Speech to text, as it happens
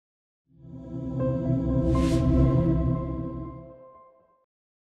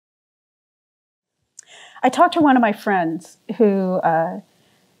I talked to one of my friends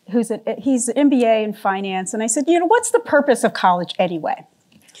he's an MBA in finance, and I said, what's the purpose of college anyway?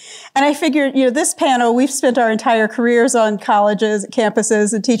 And I figured, this panel, we've spent our entire careers on colleges,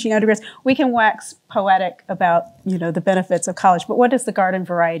 campuses, and teaching undergrads. We can wax poetic about, the benefits of college, but what does the garden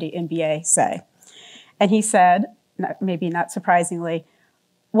variety MBA say? And he said, maybe not surprisingly,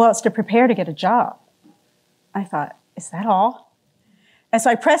 well, it's to prepare to get a job. I thought, is that all? And so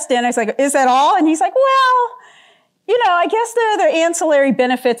I pressed in, I was like, is that all? And he's like, well, I guess there are the ancillary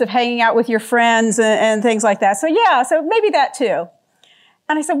benefits of hanging out with your friends and things like that. So yeah, so maybe that too.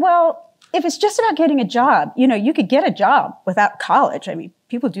 And I said, well, if it's just about getting a job, you could get a job without college. I mean,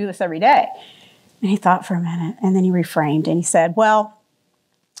 people do this every day. And he thought for a minute, and then he reframed, and he said, well,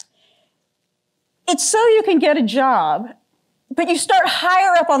 it's so you can get a job, but you start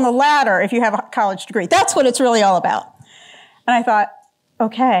higher up on the ladder if you have a college degree. That's what it's really all about. And I thought,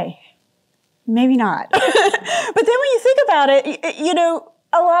 okay, maybe not. But then when you think about it,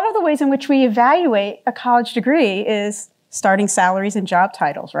 a lot of the ways in which we evaluate a college degree is starting salaries and job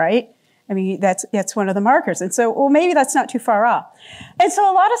titles, right? I mean, that's one of the markers. And so, well, maybe that's not too far off. And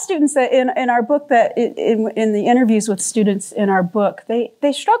so a lot of students that in our book, that in the interviews with students in our book,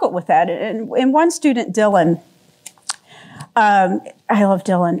 they struggled with that. And one student, Dylan, I love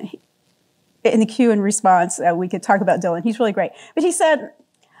Dylan. In the Q and response, we could talk about Dylan. He's really great. But he said,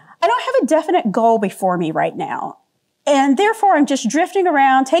 I don't have a definite goal before me right now. And therefore, I'm just drifting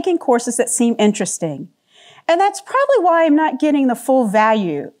around, taking courses that seem interesting. And that's probably why I'm not getting the full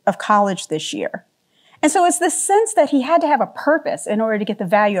value of college this year. And so it's this sense that he had to have a purpose in order to get the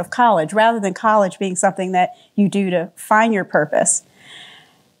value of college, rather than college being something that you do to find your purpose.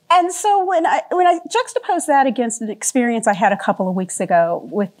 And so when I juxtapose that against an experience I had a couple of weeks ago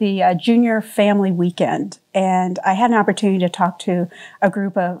with the Junior Family Weekend, and I had an opportunity to talk to a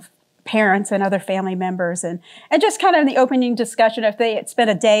group of parents and other family members, and just kind of in the opening discussion, if they had spent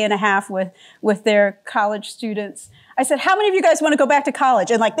a day and a half with their college students, I said, how many of you guys want to go back to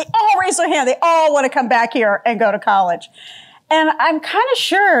college? And they all raised their hand. They all want to come back here and go to college. And I'm kind of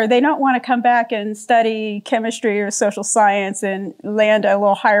sure they don't want to come back and study chemistry or social science and land a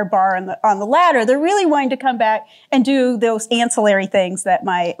little higher bar on the ladder. They're really wanting to come back and do those ancillary things that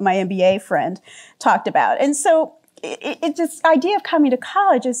my MBA friend talked about. And so this idea of coming to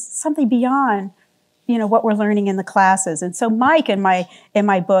college is something beyond, what we're learning in the classes. And so Mike, in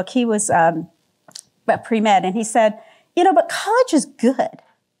my book, he was pre-med, and he said, but college is good.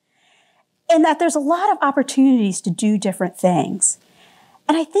 And that there's a lot of opportunities to do different things.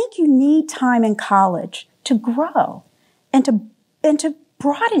 And I think you need time in college to grow and to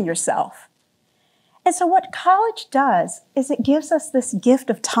broaden yourself. And so what college does is it gives us this gift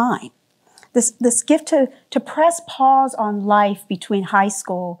of time, this gift to press pause on life between high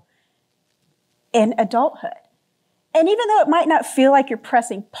school and adulthood. And even though it might not feel like you're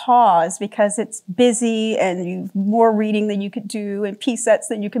pressing pause because it's busy and you've more reading than you could do and P-sets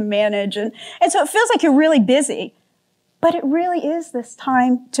than you can manage, and so it feels like you're really busy, but it really is this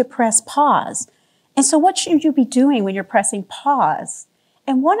time to press pause. And so what should you be doing when you're pressing pause?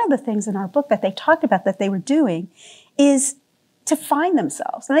 And one of the things in our book that they talked about that they were doing is to find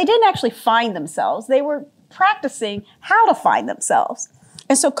themselves. And they didn't actually find themselves. They were practicing how to find themselves.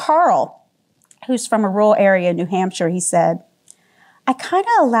 And so Carl, who's from a rural area in New Hampshire, he said, I kind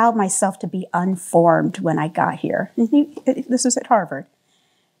of allowed myself to be unformed when I got here. This was at Harvard.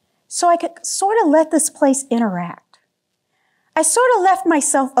 So I could sort of let this place interact. I sort of left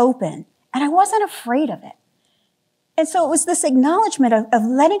myself open, and I wasn't afraid of it. And so it was this acknowledgement of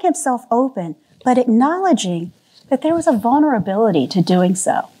letting himself open, but acknowledging that there was a vulnerability to doing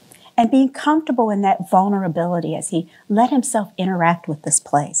so, and being comfortable in that vulnerability as he let himself interact with this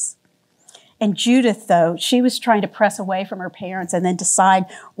place. And Judith, though, she was trying to press away from her parents and then decide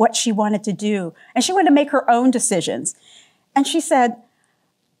what she wanted to do. And she wanted to make her own decisions. And she said,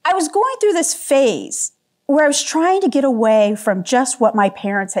 I was going through this phase where I was trying to get away from just what my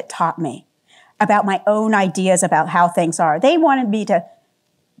parents had taught me about my own ideas about how things are. They wanted me to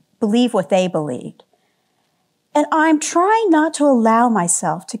believe what they believed. And I'm trying not to allow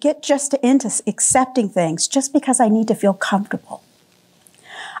myself to get just into accepting things just because I need to feel comfortable.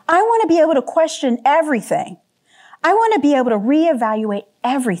 I want to be able to question everything. I want to be able to reevaluate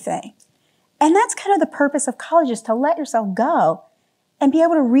everything. And that's kind of the purpose of college, is to let yourself go and be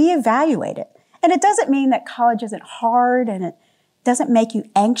able to reevaluate it. And it doesn't mean that college isn't hard and it doesn't make you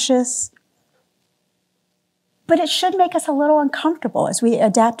anxious, but it should make us a little uncomfortable as we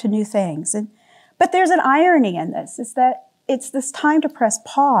adapt to new things. But there's an irony in this, is that it's this time to press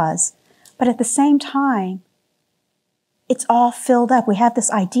pause, but at the same time, it's all filled up. We have this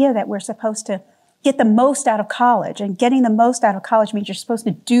idea that we're supposed to get the most out of college. And getting the most out of college means you're supposed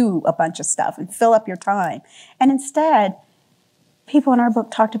to do a bunch of stuff and fill up your time. And instead, people in our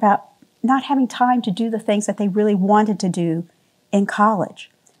book talked about not having time to do the things that they really wanted to do in college.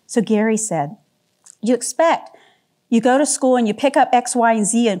 So Gary said, you go to school and you pick up X, Y, and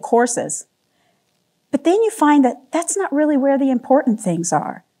Z in courses, but then you find that that's not really where the important things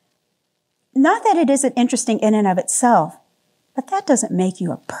are. Not that it isn't interesting in and of itself, but that doesn't make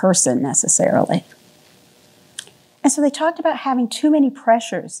you a person necessarily. And so they talked about having too many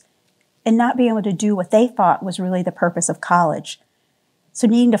pressures and not being able to do what they thought was really the purpose of college. So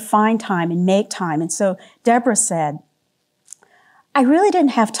needing to find time and make time. And so Deborah said, I really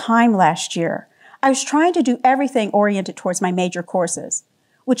didn't have time last year. I was trying to do everything oriented towards my major courses,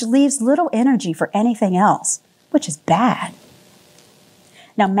 which leaves little energy for anything else, which is bad.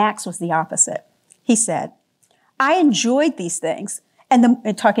 Now, Max was the opposite. He said, I enjoyed these things,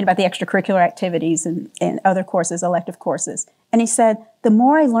 and talking about the extracurricular activities and other courses, elective courses. And he said, the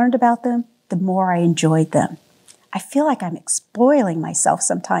more I learned about them, the more I enjoyed them. I feel like I'm spoiling myself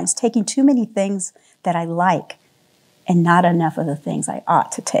sometimes, taking too many things that I like and not enough of the things I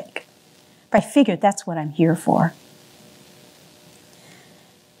ought to take. But I figured that's what I'm here for.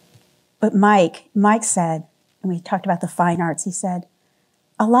 But Mike said, and we talked about the fine arts, he said,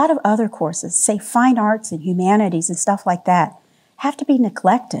 a lot of other courses, say fine arts and humanities and stuff like that, have to be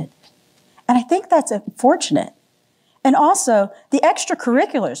neglected. And I think that's unfortunate. And also, the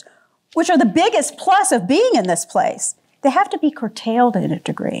extracurriculars, which are the biggest plus of being in this place, they have to be curtailed in a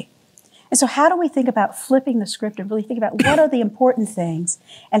degree. And so how do we think about flipping the script and really think about what are the important things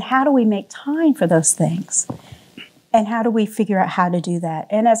and how do we make time for those things? And how do we figure out how to do that?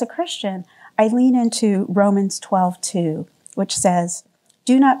 And as a Christian, I lean into Romans 12:2, which says,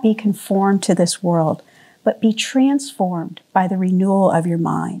 do not be conformed to this world, but be transformed by the renewal of your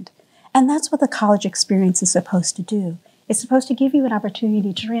mind. And that's what the college experience is supposed to do. It's supposed to give you an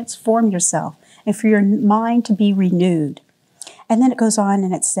opportunity to transform yourself and for your mind to be renewed. And then it goes on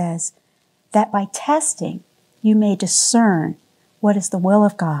and it says that by testing, you may discern what is the will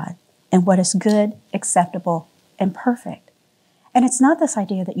of God and what is good, acceptable, and perfect. And it's not this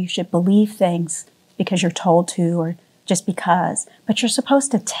idea that you should believe things because you're told to or just because, but you're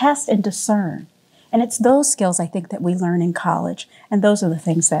supposed to test and discern. And it's those skills, I think, that we learn in college. And those are the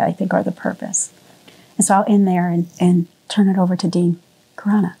things that I think are the purpose. And so I'll end there and turn it over to Dean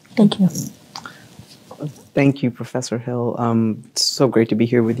Khurana. Thank you. Thank you, Professor Hill. It's so great to be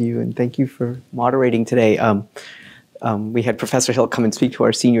here with you, and thank you for moderating today. We had Professor Hill come and speak to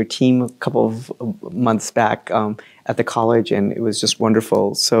our senior team a couple of months back at the college, and it was just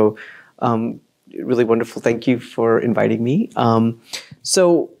wonderful. So really wonderful. Thank you for inviting me. I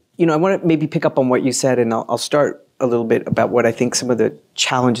want to maybe pick up on what you said, and I'll start a little bit about what I think some of the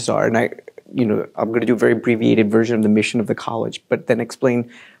challenges are. And I'm going to do a very abbreviated version of the mission of the college, but then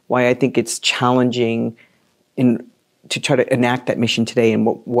explain why I think it's challenging to try to enact that mission today and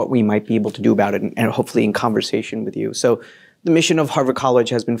what we might be able to do about it, and hopefully in conversation with you. So the mission of Harvard College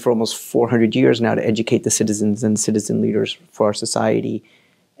has been for almost 400 years now to educate the citizens and citizen leaders for our society.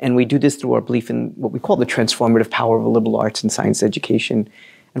 And we do this through our belief in what we call the transformative power of a liberal arts and science education.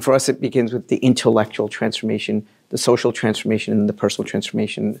 And for us, it begins with the intellectual transformation, the social transformation, and the personal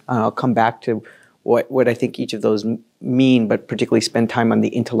transformation. I'll come back to what I think each of those mean, but particularly spend time on the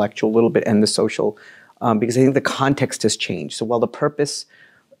intellectual a little bit and the social, because I think the context has changed. So while the purpose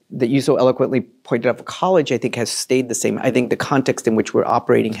that you so eloquently pointed out for college, I think, has stayed the same, I think the context in which we're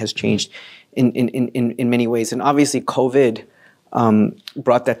operating has changed in many ways. And obviously, COVID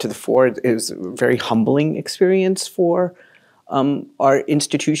brought that to the fore. It was a very humbling experience for our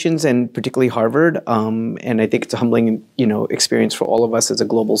institutions, and particularly Harvard. And I think it's a humbling, experience for all of us as a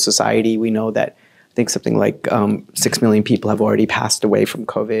global society. We know that I think something like 6 million people have already passed away from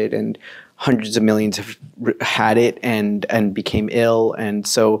COVID, and hundreds of millions have had it and became ill. And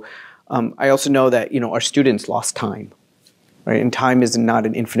so I also know that our students lost time, right? And time is not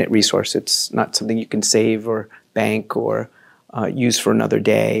an infinite resource. It's not something you can save or bank or use for another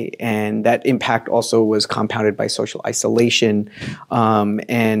day. And that impact also was compounded by social isolation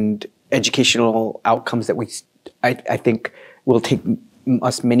and educational outcomes that I think will take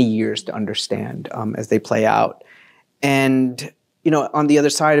us many years to understand as they play out. And on the other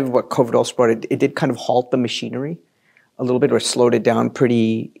side of what COVID also brought, it did kind of halt the machinery a little bit, or slowed it down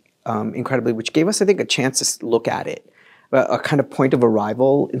pretty incredibly, which gave us, I think, a chance to look at it, a kind of point of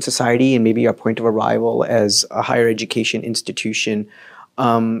arrival in society, and maybe our point of arrival as a higher education institution.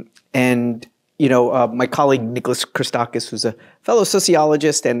 My colleague Nicholas Christakis, who's a fellow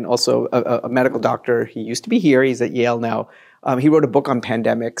sociologist and also a medical doctor, he used to be here, he's at Yale now, He wrote a book on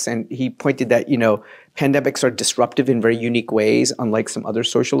pandemics, and he pointed that, pandemics are disruptive in very unique ways, unlike some other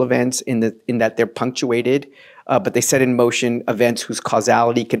social events, in that they're punctuated, but they set in motion events whose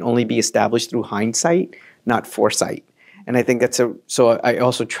causality can only be established through hindsight, not foresight. And I think so I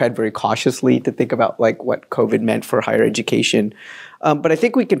also tread very cautiously to think about like what COVID meant for higher education. But I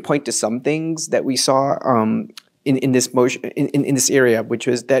think we can point to some things that we saw in this motion, in this area, which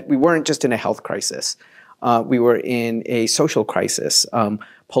was that we weren't just in a health crisis. We were in a social crisis,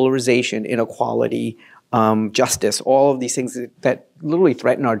 polarization, inequality, justice, all of these things that literally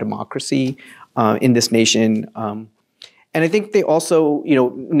threaten our democracy in this nation. And I think they also,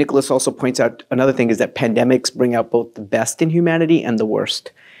 Nicholas also points out another thing is that pandemics bring out both the best in humanity and the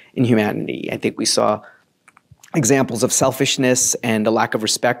worst in humanity. I think we saw examples of selfishness and a lack of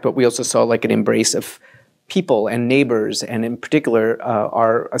respect, but we also saw like an embrace of people and neighbors, and in particular,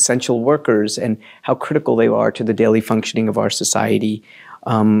 our essential workers and how critical they are to the daily functioning of our society.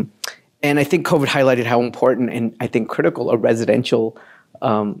 And I think COVID highlighted how important and I think critical a residential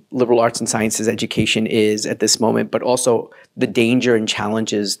liberal arts and sciences education is at this moment, but also the danger and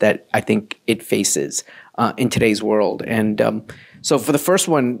challenges that I think it faces in today's world. And so for the first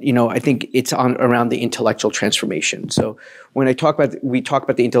one, I think it's around the intellectual transformation. So when we talk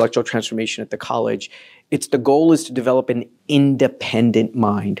about the intellectual transformation at the college, the goal is to develop an independent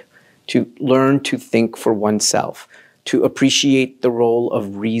mind, to learn to think for oneself, to appreciate the role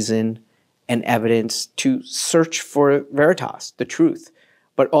of reason and evidence, to search for Veritas, the truth,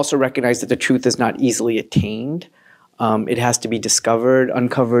 but also recognize that the truth is not easily attained. It has to be discovered,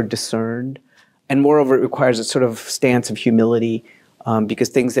 uncovered, discerned. And moreover, it requires a sort of stance of humility because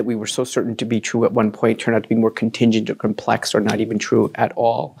things that we were so certain to be true at one point turn out to be more contingent or complex or not even true at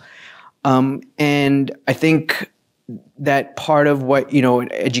all. And I think that part of what,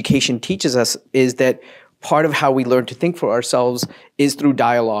 education teaches us is that part of how we learn to think for ourselves is through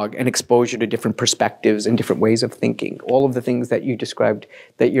dialogue and exposure to different perspectives and different ways of thinking. All of the things that you described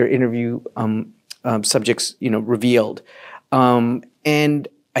that your interview subjects, revealed. And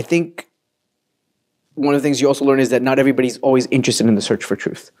I think one of the things you also learn is that not everybody's always interested in the search for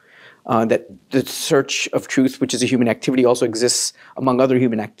truth. That the search of truth, which is a human activity, also exists among other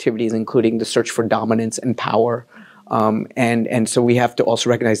human activities, including the search for dominance and power. And so we have to also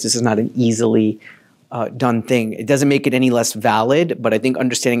recognize this is not an easily done thing. It doesn't make it any less valid, but I think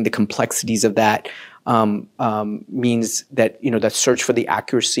understanding the complexities of that means that that search for the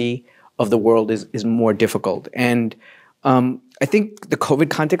accuracy of the world is more difficult. And I think the COVID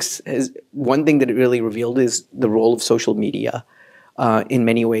context is one thing that it really revealed is the role of social media in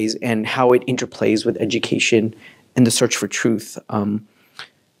many ways and how it interplays with education and the search for truth.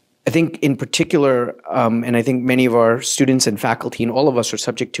 I think in particular, and I think many of our students and faculty and all of us are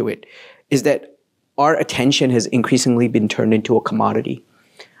subject to it, is that our attention has increasingly been turned into a commodity.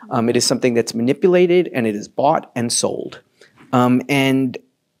 It is something that's manipulated and it is bought and sold. And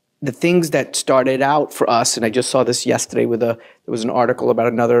the things that started out for us, and I just saw this yesterday there was an article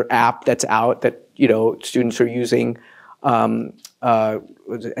about another app that's out that, students are using, I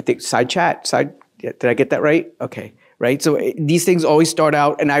think did I get that right? Okay. Right. So these things always start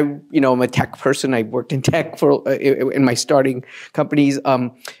out, and I'm a tech person. I worked in tech in my starting companies.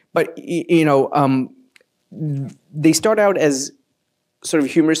 But they start out as sort of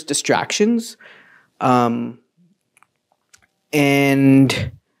humorous distractions. And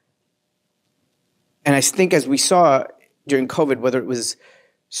I think as we saw during COVID, whether it was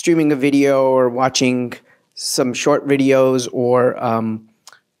streaming a video or watching some short videos or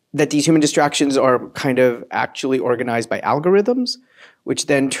that these human distractions are kind of actually organized by algorithms, which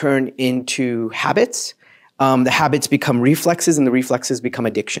then turn into habits. The habits become reflexes, and the reflexes become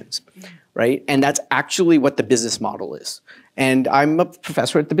addictions, right? And that's actually what the business model is. And I'm a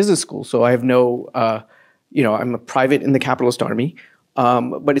professor at the business school, so I have no, I'm a private in the capitalist army.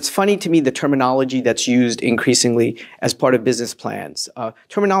 But it's funny to me the terminology that's used increasingly as part of business plans.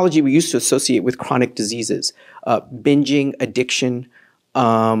 Terminology we used to associate with chronic diseases, binging, addiction,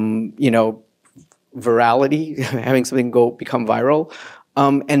 virality, having something become viral,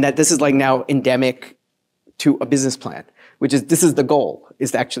 and that this is like now endemic to a business plan, this is the goal,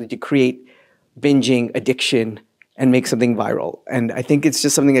 is actually to create binging, addiction, and make something viral. And I think it's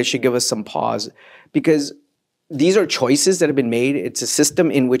just something that should give us some pause, because these are choices that have been made. It's a system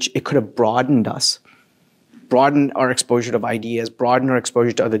in which it could have broadened us, broadened our exposure to ideas, broadened our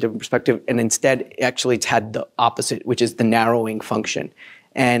exposure to other different perspectives, and instead, actually, it's had the opposite, which is the narrowing function.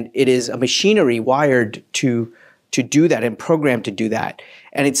 And it is a machinery wired to do that and programmed to do that.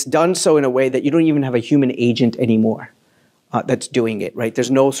 And it's done so in a way that you don't even have a human agent anymore that's doing it, right? There's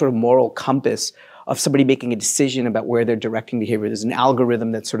no sort of moral compass of somebody making a decision about where they're directing behavior. There's an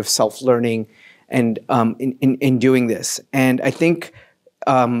algorithm that's sort of self-learning and in doing this. And I think,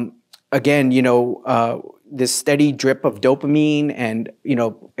 again, this steady drip of dopamine and,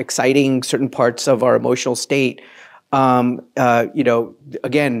 exciting certain parts of our emotional state, again,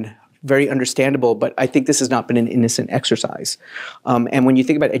 very understandable, but I think this has not been an innocent exercise. And when you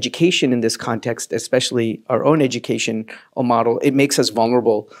think about education in this context, especially our own education model, it makes us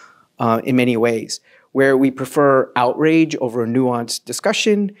vulnerable in many ways, where we prefer outrage over a nuanced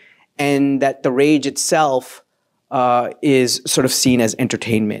discussion, and that the rage itself is sort of seen as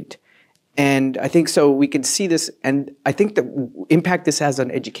entertainment. And I think so we can see this, and I think the impact this has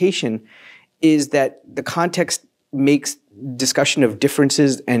on education is that the context makes discussion of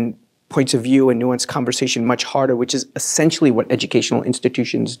differences and points of view and nuanced conversation much harder, which is essentially what educational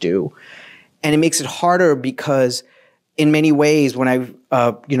institutions do. And it makes it harder because in many ways, when I've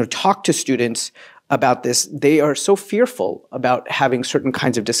talked to students about this, they are so fearful about having certain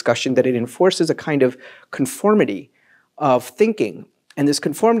kinds of discussion that it enforces a kind of conformity of thinking. And this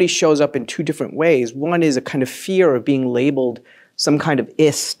conformity shows up in two different ways. One is a kind of fear of being labeled some kind of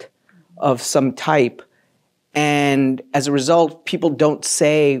ist of some type. And as a result, people don't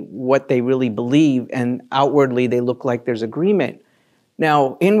say what they really believe, and outwardly they look like there's agreement.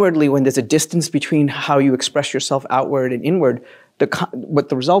 Now, inwardly, when there's a distance between how you express yourself outward and inward, what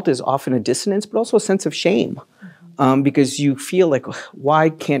the result is often a dissonance, but also a sense of shame. Because you feel like, why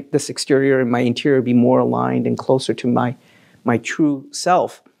can't this exterior and my interior be more aligned and closer to my true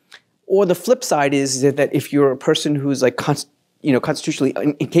self? Or the flip side is that if you're a person who's like constitutionally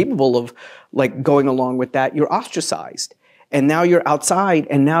incapable of like going along with that, you're ostracized. And now you're outside,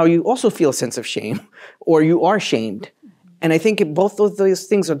 and now you also feel a sense of shame, or you are shamed. And I think both of those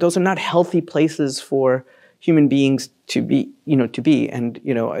things those are not healthy places for human beings to be, And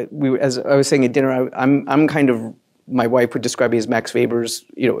as I was saying at dinner, I'm kind of, my wife would describe me as Max Weber's,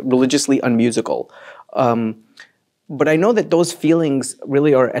 religiously unmusical. But I know that those feelings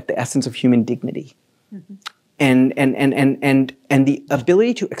really are at the essence of human dignity. Mm-hmm. And the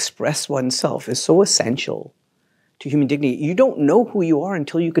ability to express oneself is so essential to human dignity. You don't know who you are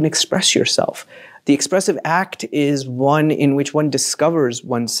until you can express yourself. The expressive act is one in which one discovers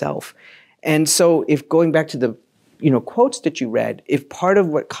oneself. And so if going back to the quotes that you read, if part of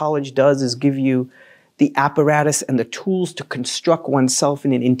what college does is give you the apparatus and the tools to construct oneself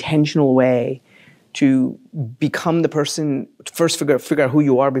in an intentional way, to become the person, first figure out who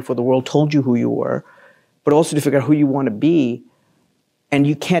you are before the world told you who you were, but also to figure out who you want to be, and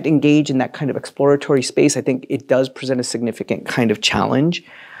you can't engage in that kind of exploratory space, I think it does present a significant kind of challenge.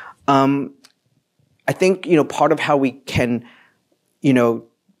 I think, part of how we can,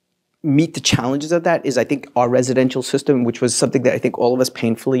 meet the challenges of that is, I think, our residential system, which was something that I think all of us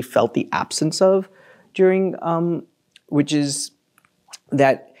painfully felt the absence of during, which is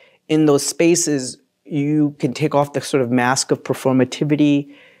that in those spaces, you can take off the sort of mask of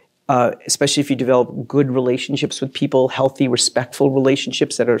performativity, especially if you develop good relationships with people, healthy, respectful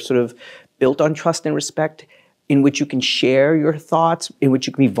relationships that are sort of built on trust and respect, in which you can share your thoughts, in which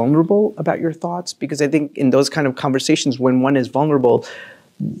you can be vulnerable about your thoughts. Because I think in those kind of conversations, when one is vulnerable,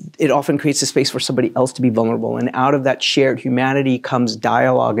 it often creates a space for somebody else to be vulnerable. And out of that shared humanity comes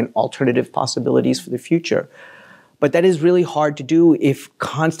dialogue and alternative possibilities for the future. But that is really hard to do if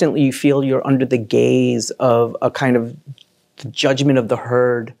constantly you feel you're under the gaze of a kind of judgment of the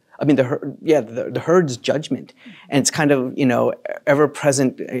herd. I mean, the herd's judgment. And it's kind of, ever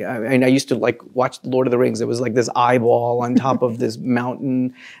present. I used to watch Lord of the Rings. It was like this eyeball on top of this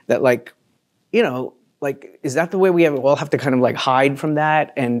mountain that is that the way we all have to kind of hide from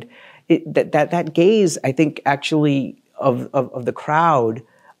that? And that gaze, I think, actually of the crowd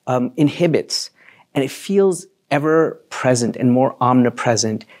inhibits, and it feels ever present and more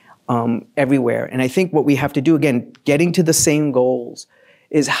omnipresent everywhere. And I think what we have to do, again, getting to the same goals,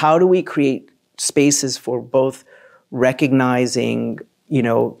 is how do we create spaces for both recognizing,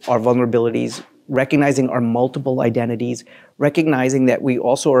 our vulnerabilities, recognizing our multiple identities, recognizing that we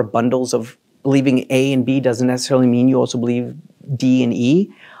also are bundles of believing A and B doesn't necessarily mean you also believe D and E,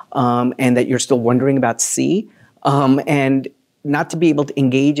 and that you're still wondering about C, and not to be able to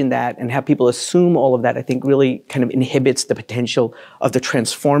engage in that and have people assume all of that, I think really kind of inhibits the potential of the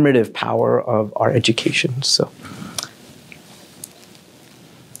transformative power of our education. So.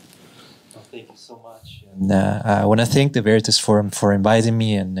 Thank you so much. And I want to thank the Veritas Forum for inviting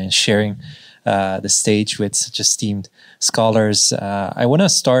me and sharing the stage with such esteemed scholars. I want to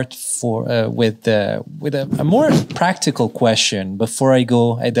start with a more practical question. Before I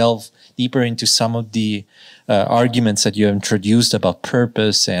delve deeper into some of the arguments that you have introduced about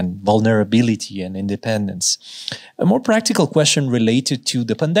purpose and vulnerability and independence. A more practical question related to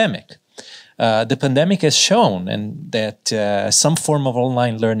the pandemic. The pandemic has shown that some form of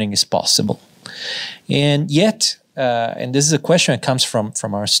online learning is possible. And yet, and this is a question that comes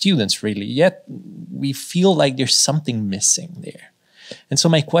from our students really, yet we feel like there's something missing there. And so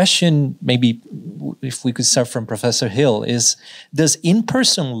my question, maybe if we could start from Professor Hill, is does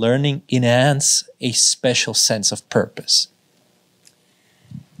in-person learning enhance a special sense of purpose?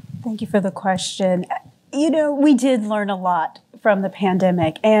 Thank you for the question. You know, we did learn a lot from the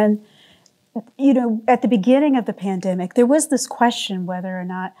pandemic. And, you know, at the beginning of the pandemic, there was this question whether or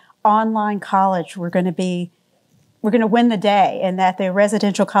not online college we're going to win the day, and that the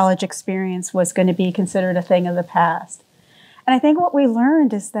residential college experience was going to be considered a thing of the past. And I think what we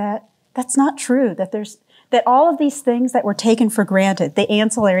learned is that that's not true, that all of these things that were taken for granted, the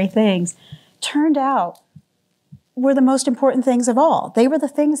ancillary things, turned out were the most important things of all. They were the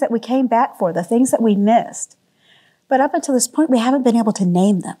things that we came back for, the things that we missed. But up until this point, we haven't been able to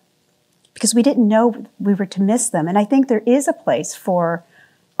name them because we didn't know we were to miss them. And I think there is a place for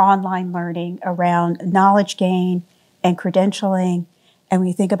online learning around knowledge gain and credentialing. And when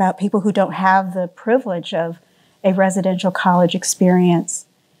you think about people who don't have the privilege of a residential college experience,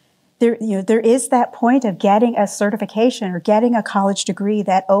 there is that point of getting a certification or getting a college degree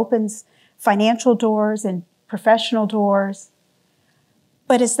that opens financial doors and professional doors.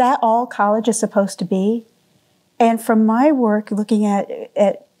 But is that all college is supposed to be? And from my work looking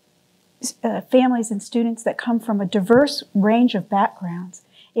at families and students that come from a diverse range of backgrounds,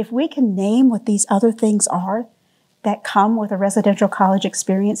 if we can name what these other things are that come with a residential college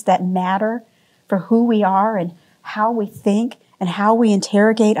experience that matter for who we are and how we think and how we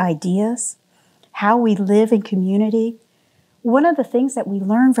interrogate ideas, how we live in community. One of the things that we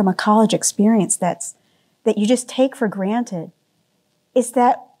learn from a college experience that you just take for granted is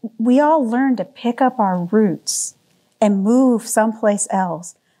that we all learn to pick up our roots and move someplace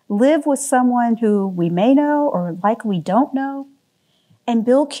else, live with someone who we may know or likely don't know, and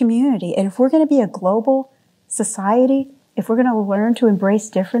build community. And if we're going to be a global society, if we're going to learn to embrace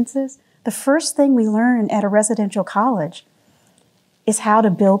differences, the first thing we learn at a residential college is how to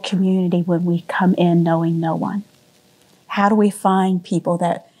build community when we come in knowing no one. How do we find people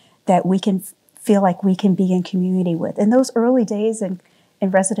that we can feel like we can be in community with? And those early days in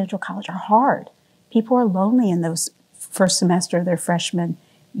residential college are hard. People are lonely in those first semester of their freshman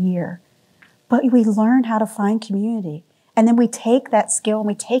year. But we learn how to find community. And then we take that skill and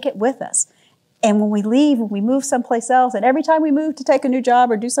we take it with us. And when we leave, when we move someplace else, and every time we move to take a new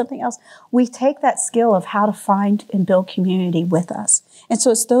job or do something else, we take that skill of how to find and build community with us. And so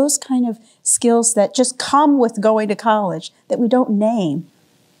it's those kind of skills that just come with going to college that we don't name,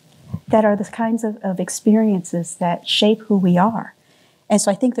 that are the kinds of experiences that shape who we are. And so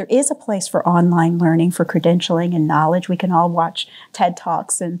I think there is a place for online learning, for credentialing and knowledge. We can all watch TED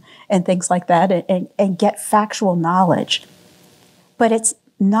Talks and things like that and get factual knowledge. But it's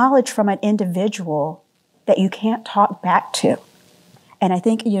knowledge from an individual that you can't talk back to. And I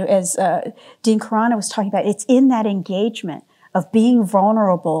think, as Dean Khurana was talking about, it's in that engagement of being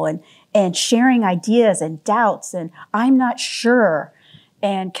vulnerable and sharing ideas and doubts and I'm not sure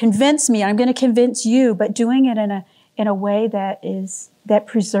and convince me, I'm going to convince you, but doing it in a way that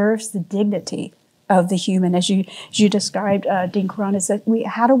preserves the dignity of the human. As you described, Dean Khurana, said,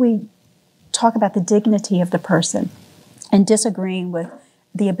 how do we talk about the dignity of the person and disagreeing with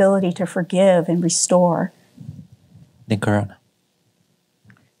the ability to forgive and restore? Dean Khurana.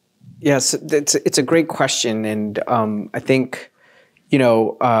 Yes, it's a great question. And I think,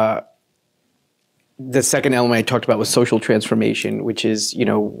 the second element I talked about was social transformation, which is,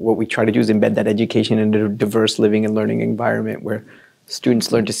 what we try to do is embed that education in a diverse living and learning environment where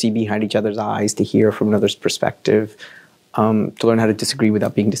students learn to see behind each other's eyes, to hear from another's perspective, to learn how to disagree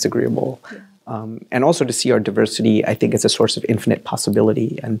without being disagreeable. Yeah. And also to see our diversity, I think, as a source of infinite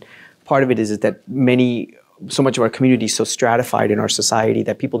possibility. And part of it is that so much of our community is so stratified in our society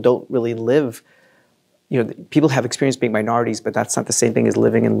that people don't really live. People have experience being minorities, but that's not the same thing as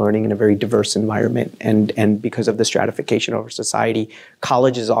living and learning in a very diverse environment. And because of the stratification of our society,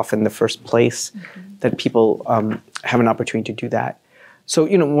 college is often the first place that people have an opportunity to do that. So,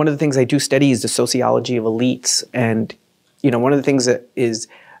 one of the things I do study is the sociology of elites. And, one of the things that is,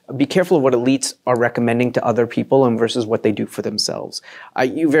 be careful of what elites are recommending to other people and versus what they do for themselves.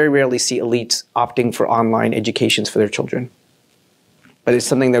 You very rarely see elites opting for online educations for their children. but it's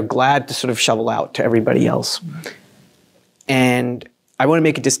something they're glad to sort of shovel out to everybody else. And I want to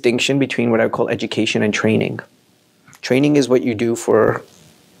make a distinction between what I call education and training. Training is what you do for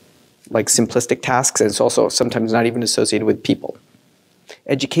like simplistic tasks, and it's also sometimes not even associated with people.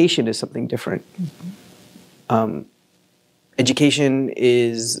 Education is something different. Education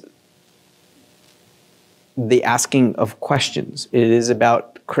is the asking of questions. It is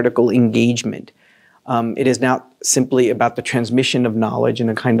about critical engagement. It is not simply about the transmission of knowledge in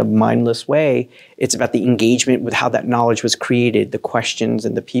a kind of mindless way. It's about the engagement with how that knowledge was created, the questions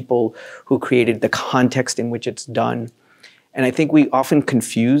and the people who created the context in which it's done. And I think we often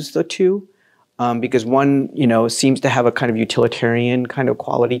confuse the two because one, seems to have a kind of utilitarian kind of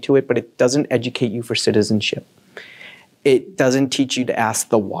quality to it, but it doesn't educate you for citizenship. It doesn't teach you to ask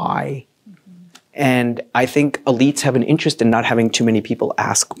the why. And I think elites have an interest in not having too many people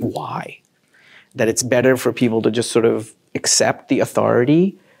ask why. That it's better for people to just sort of accept the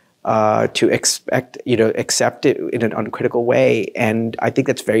authority, to accept it in an uncritical way. And I think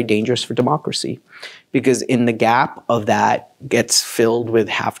that's very dangerous for democracy, because in the gap of that gets filled with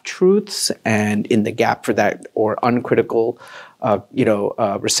half-truths, and in the gap for that or uncritical,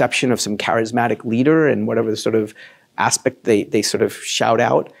 reception of some charismatic leader and whatever the sort of aspect they sort of shout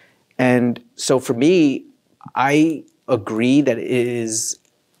out. And so for me, I agree that it is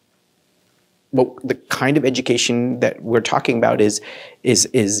the kind of education that we're talking about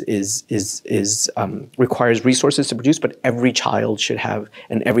requires resources to produce, but every child should have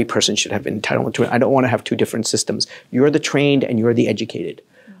and every person should have entitlement to it. I don't want to have two different systems. You're the trained and you're the educated.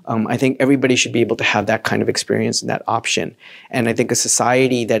 I think everybody should be able to have that kind of experience and that option. And I think a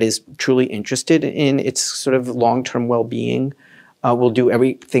society that is truly interested in its sort of long-term well-being will do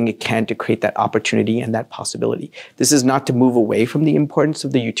everything it can to create that opportunity and that possibility. This is not to move away from the importance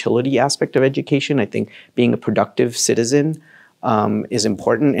of the utility aspect of education. I think being a productive citizen is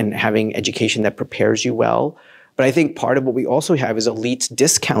important, and having education that prepares you well. But I think part of what we also have is elites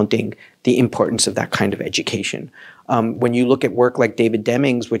discounting the importance of that kind of education. When you look at work like David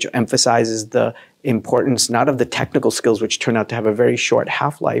Deming's, which emphasizes the importance not of the technical skills, which turn out to have a very short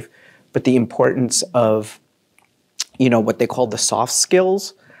half-life, but the importance of what they call the soft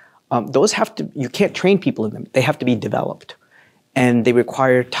skills, those you can't train people in them. They have to be developed, and they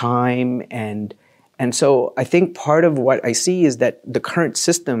require time. And so I think part of what I see is that the current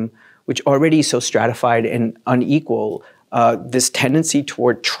system, which already is so stratified and unequal, this tendency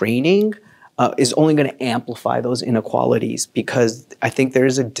toward training is only going to amplify those inequalities, because I think there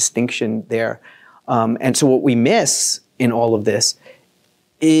is a distinction there. And so what we miss in all of this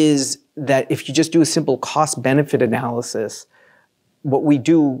is that if you just do a simple cost-benefit analysis, what we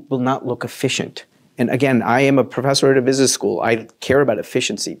do will not look efficient. And again, I am a professor at a business school. I care about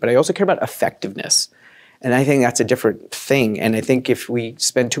efficiency, but I also care about effectiveness. And I think that's a different thing. And I think if we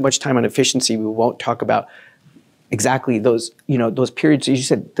spend too much time on efficiency, we won't talk about exactly those periods, as you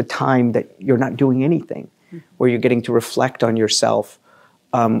said, the time that you're not doing anything, where you're getting to reflect on yourself.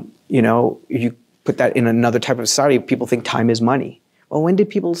 You put that in another type of society, people think time is money. Well, when did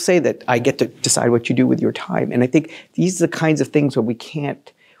people say that I get to decide what you do with your time? And I think these are the kinds of things where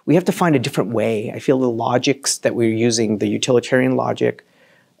we have to find a different way. I feel the logics that we're using, the utilitarian logic,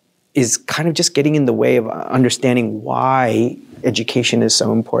 is kind of just getting in the way of understanding why education is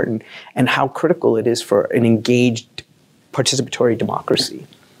so important and how critical it is for an engaged participatory democracy.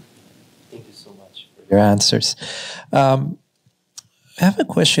 Thank you so much for your answers. I have a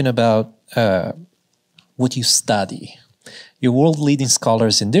question about what you study. You're world-leading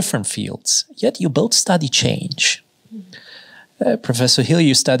scholars in different fields, yet you both study change. Professor Hill,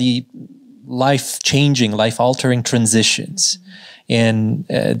 you study life-changing, life-altering transitions. And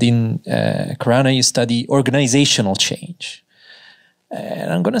then Khurana, you study organizational change.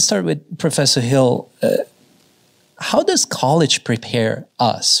 And I'm going to start with Professor Hill. How does college prepare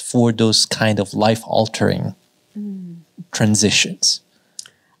us for those kind of life-altering transitions?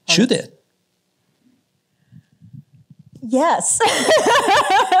 Should it? Yes.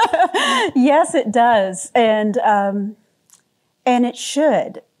 Yes, it does. And it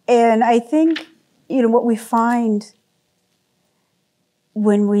should. And I think, what we find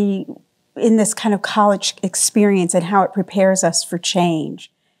when in this kind of college experience and how it prepares us for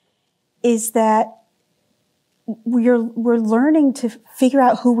change is that we're learning to figure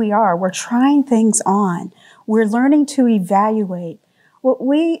out who we are. We're trying things on. We're learning to evaluate. What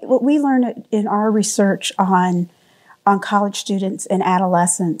we learn in our research on college students and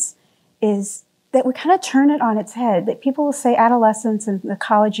adolescents is that we kind of turn it on its head, that people will say adolescence and the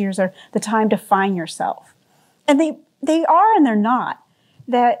college years are the time to find yourself. And they are and they're not.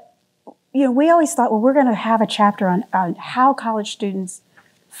 That we always thought, well, we're going to have a chapter on how college students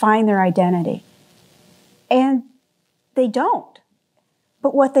find their identity. And they don't.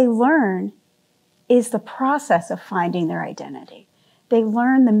 But what they learn is the process of finding their identity. They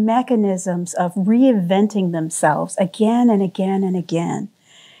learn the mechanisms of reinventing themselves again and again and again.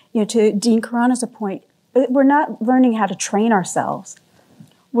 To Dean Khurana's point, we're not learning how to train ourselves.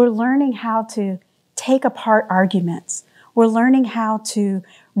 We're learning how to take apart arguments. We're learning how to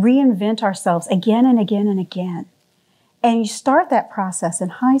reinvent ourselves again and again and again. And you start that process in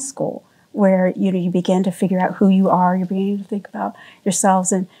high school where you begin to figure out who you are. You're beginning to think about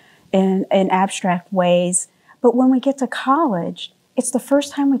yourselves in abstract ways. But when we get to college, it's the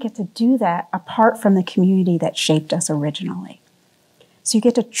first time we get to do that apart from the community that shaped us originally. So you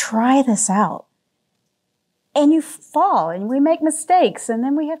get to try this out. And you fall, and we make mistakes, and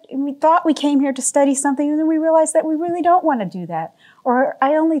then we thought we came here to study something, and then we realized that we really don't want to do that. Or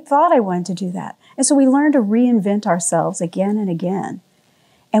I only thought I wanted to do that. And so we learn to reinvent ourselves again and again.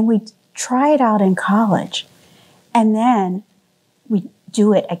 And we try it out in college. And then we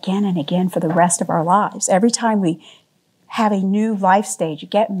do it again and again for the rest of our lives. Every time we have a new life stage, you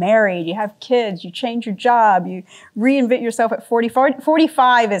get married, you have kids, you change your job, you reinvent yourself at 45.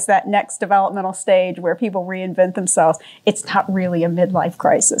 45 is that next developmental stage where people reinvent themselves. It's not really a midlife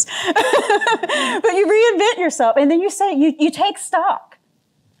crisis. But you reinvent yourself, and then you take stock.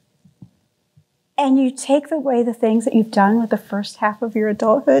 And you take away the things that you've done with the first half of your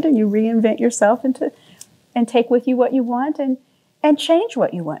adulthood, and you reinvent yourself and take with you what you want and change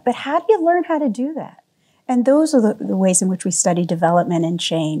what you want. But how do you learn how to do that? And those are the ways in which we study development and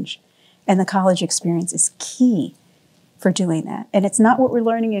change. And the college experience is key for doing that. And it's not what we're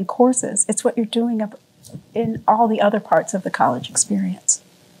learning in courses. It's what you're doing up in all the other parts of the college experience.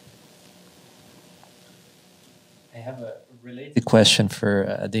 I have a related question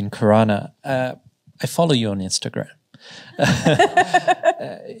for Dean Khurana. I follow you on Instagram.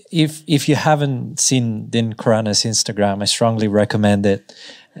 If you haven't seen Dean Khurana's Instagram, I strongly recommend it.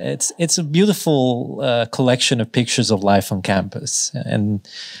 It's a beautiful collection of pictures of life on campus. And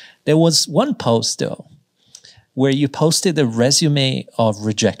there was one post, though, where you posted a resume of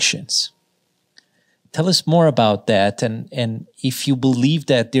rejections. Tell us more about that, and if you believe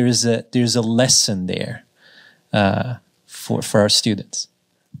that there's a lesson there for our students.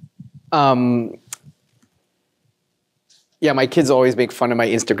 Yeah, my kids always make fun of my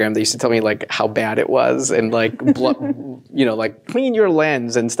Instagram. They used to tell me like how bad it was and like, like clean your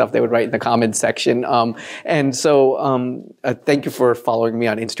lens and stuff they would write in the comments section. And so thank you for following me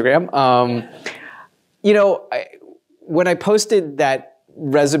on Instagram. When I posted that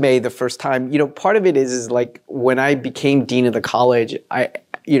resume the first time, part of it is like when I became dean of the college, and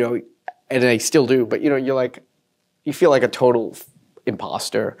I still do, but you feel like a total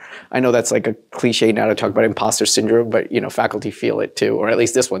imposter. I know that's like a cliche now to talk about imposter syndrome, but faculty feel it too, or at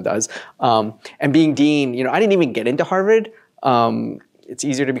least this one does. And being dean, I didn't even get into Harvard. It's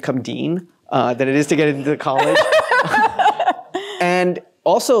easier to become dean than it is to get into college. And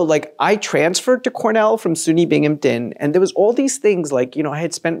also, like, I transferred to Cornell from SUNY Binghamton, and there was all these things like, I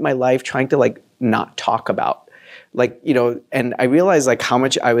had spent my life trying to like not talk about, like, and I realized like how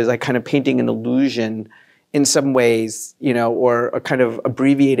much I was like kind of painting an illusion in some ways, or a kind of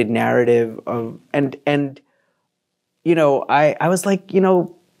abbreviated narrative of, I was like,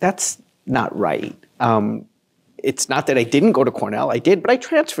 that's not right. It's not that I didn't go to Cornell, I did, but I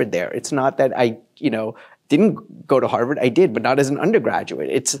transferred there. It's not that I, didn't go to Harvard, I did, but not as an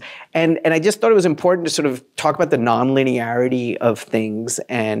undergraduate. And I just thought it was important to sort of talk about the nonlinearity of things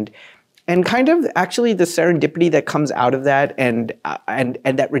and kind of actually the serendipity that comes out of that and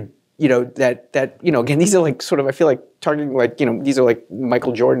that again, these are like sort of, I feel like targeting like, these are like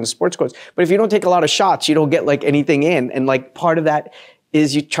Michael Jordan's sports quotes. But if you don't take a lot of shots, you don't get like anything in. And like part of that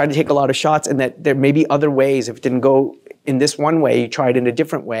is you try to take a lot of shots and that there may be other ways. If it didn't go in this one way, you try it in a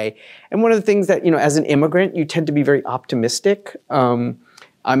different way. And one of the things that, as an immigrant, you tend to be very optimistic. I'm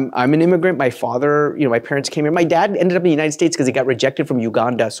an immigrant. My father, my parents came here. My dad ended up in the United States because he got rejected from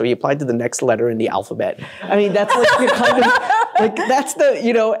Uganda, so he applied to the next letter in the alphabet. I mean, that's like kind of like that's the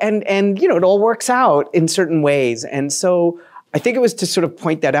and it all works out in certain ways. And so I think it was to sort of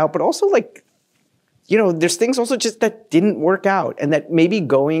point that out, but also like there's things also just that didn't work out, and that maybe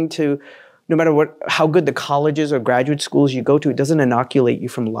going to no matter how good the colleges or graduate schools you go to, it doesn't inoculate you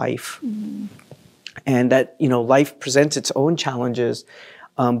from life, and that life presents its own challenges.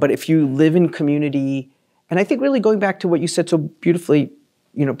 But if you live in community, and I think really going back to what you said so beautifully,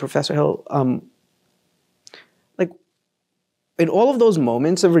 Professor Hill, like in all of those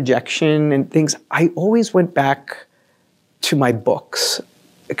moments of rejection and things, I always went back to my books.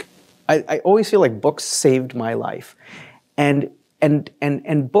 I always feel like books saved my life. And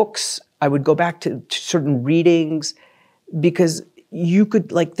books, I would go back to certain readings because you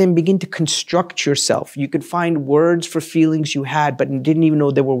could like then begin to construct yourself. You could find words for feelings you had but didn't even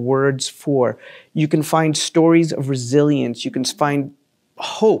know there were words for. You can find stories of resilience. You can find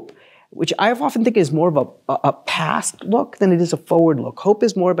hope, which I often think is more of a past look than it is a forward look. Hope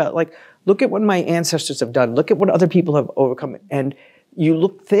is more about like, look at what my ancestors have done. Look at what other people have overcome. And you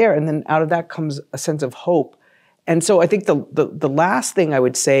look there, and then out of that comes a sense of hope. And so I think the last thing I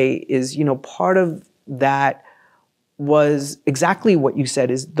would say is, you know, part of that was exactly what you said,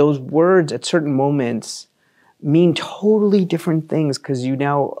 is those words at certain moments mean totally different things because you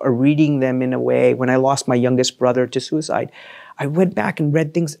now are reading them in a way. When I lost my youngest brother to suicide, I went back and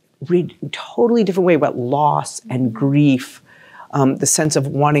read things in a totally different way about loss and grief, the sense of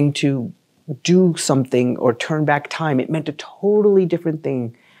wanting to do something or turn back time. It meant a totally different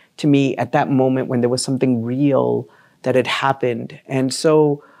thing to me at that moment when there was something real that had happened. And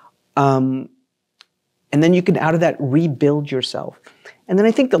so, and then you can, out of that, rebuild yourself. And then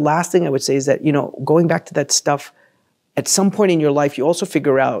I think the last thing I would say is that, you know, going back to that stuff, at some point in your life, you also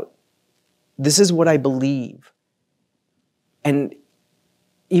figure out, this is what I believe. And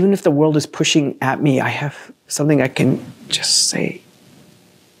even if the world is pushing at me, I have something I can just say,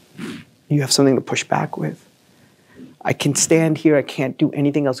 you have something to push back with. I can stand here, I can't do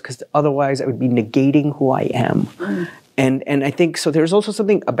anything else because otherwise I would be negating who I am. And I think, so there's also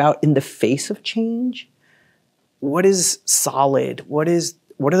something about in the face of change, what is solid? What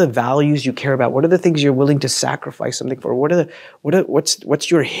are the values you care about? What are the things you're willing to sacrifice something for?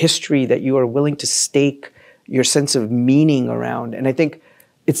 What's your history that you are willing to stake your sense of meaning around? And I think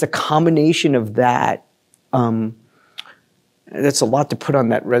it's a combination of that. That's a lot to put on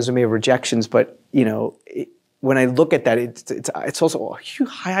that resume of rejections, but you know, when I look at that, it's also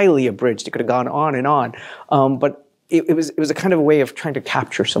highly abridged. It could have gone on and on, but it was a kind of a way of trying to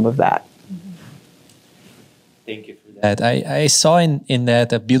capture some of that. Thank you for that. I saw in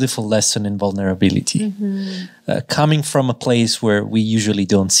that a beautiful lesson in vulnerability, coming from a place where we usually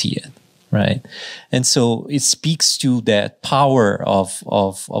don't see it, right? And so it speaks to that power of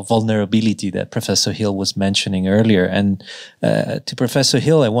vulnerability that Professor Hill was mentioning earlier. And to Professor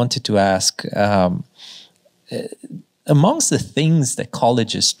Hill, I wanted to ask, amongst the things that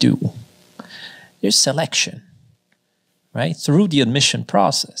colleges do, there's selection, right? Through the admission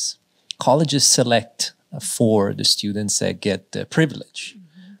process, colleges select for the students that get the privilege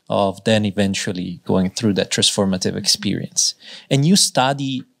of then eventually going through that transformative experience. And you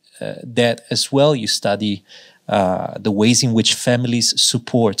study that as well. You study the ways in which families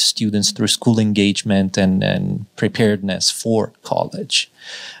support students through school engagement and preparedness for college.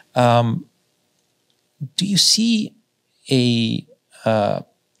 Do you see a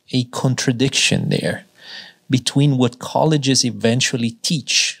contradiction there between what colleges eventually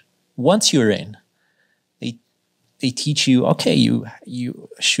teach once you're in? They teach you, okay, you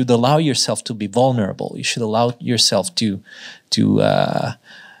should allow yourself to be vulnerable. You should allow yourself to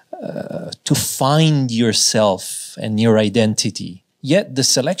find yourself and your identity. Yet the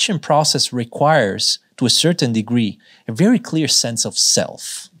selection process requires, to a certain degree, a very clear sense of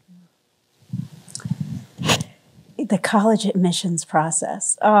self. The college admissions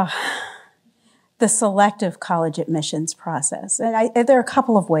process. The selective college admissions process. And there are a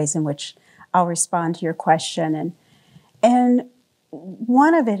couple of ways in which I'll respond to your question. And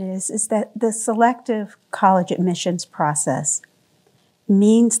one of it is that the selective college admissions process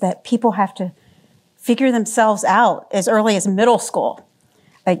means that people have to figure themselves out as early as middle school.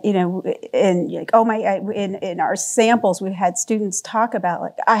 Like, you know, in our samples, we had students talk about,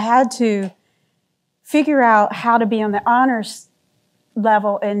 like, I had to figure out how to be on the honors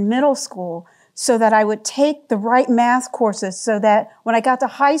level in middle school so that I would take the right math courses so that when I got to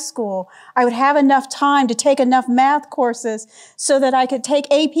high school, I would have enough time to take enough math courses so that I could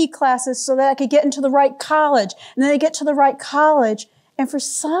take AP classes so that I could get into the right college. And then they get to the right college. And for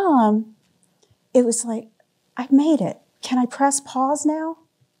some, it was like, I've made it. Can I press pause now?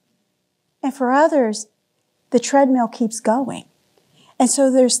 And for others, the treadmill keeps going. And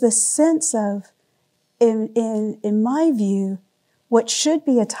so there's this sense of, in my view, what should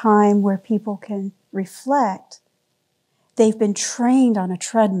be a time where people can reflect, they've been trained on a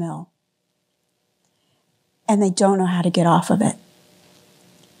treadmill and they don't know how to get off of it.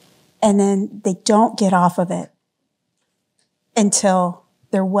 And then they don't get off of it until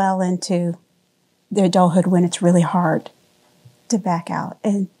they're well into their adulthood when it's really hard to back out.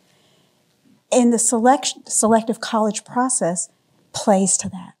 And the selective college process plays to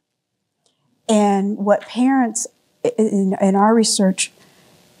that. And what parents in our research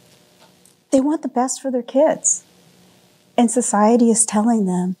They want the best for their kids. And society is telling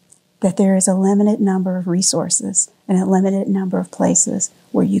them that there is a limited number of resources and a limited number of places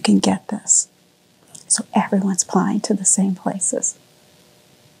where you can get this. So everyone's applying to the same places.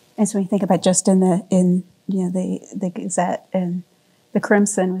 And so when you think about just in the Gazette and the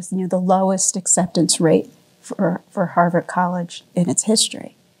Crimson was the lowest acceptance rate for Harvard College in its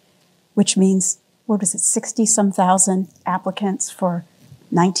history, which means, what was it, 60-some thousand applicants for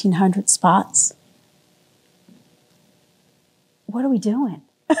 1,900 spots? What are we doing?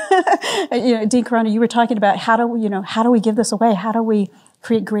 Dean Khurana, you were talking about how do we give this away? How do we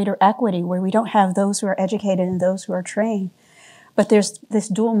create greater equity where we don't have those who are educated and those who are trained? But there's this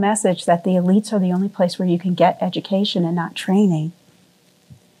dual message that the elites are the only place where you can get education and not training.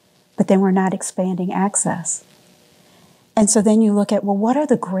 But then we're not expanding access. And so then you look at, well, what are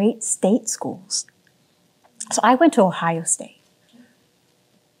the great state schools? So I went to Ohio State.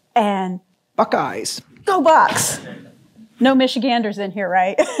 And Buckeyes. Go Bucks. No Michiganders in here,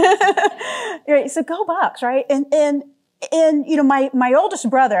 right? Right, so go Bucks, right? And my oldest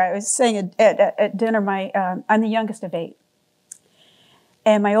brother, I was saying at dinner, I'm the youngest of 8.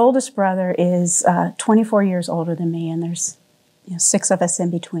 And my oldest brother is 24 years older than me, and there's 6 of us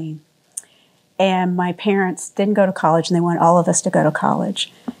in between. And my parents didn't go to college, and they wanted all of us to go to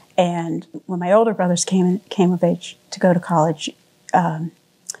college. And when my older brothers came of age to go to college,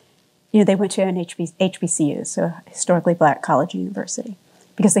 they went to an HBCU, so historically black college university,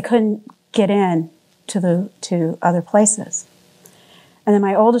 because they couldn't get in to other places. And then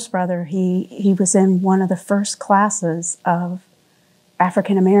my oldest brother, he was in one of the first classes of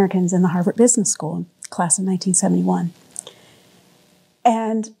African Americans in the Harvard Business School, class of 1971.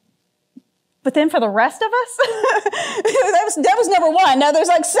 But then for the rest of us, that was number 1. Now there's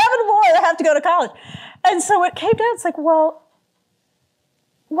like 7 more that have to go to college. And so it came down, it's like, well,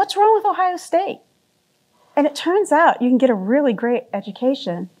 what's wrong with Ohio State? And it turns out you can get a really great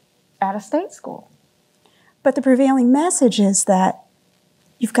education at a state school. But the prevailing message is that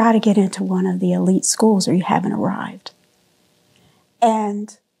you've got to get into one of the elite schools or you haven't arrived.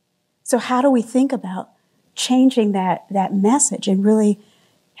 And so how do we think about changing that message and really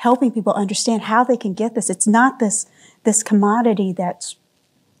helping people understand how they can get this? It's not this commodity that's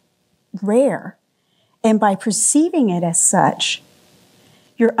rare. And by perceiving it as such,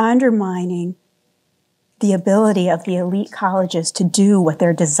 you're undermining the ability of the elite colleges to do what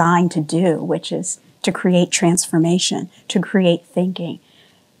they're designed to do, which is to create transformation, to create thinking,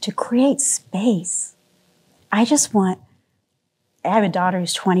 to create space. I have a daughter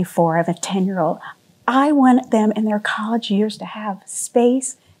who's 24, I have a 10-year-old. I want them in their college years to have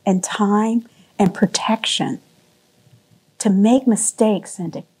space and time and protection to make mistakes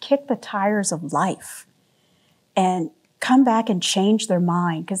and to kick the tires of life and come back and change their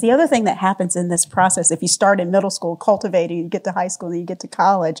mind. Because the other thing that happens in this process, if you start in middle school, cultivating, you get to high school, then you get to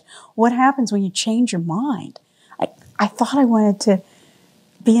college, what happens when you change your mind? I thought I wanted to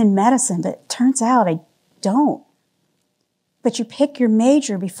be in medicine, but it turns out I don't. But you pick your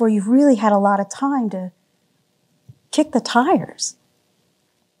major before you've really had a lot of time to kick the tires.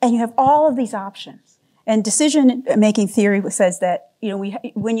 And you have all of these options. And decision-making theory says that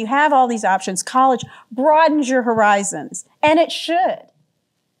when you have all these options, college broadens your horizons, and it should.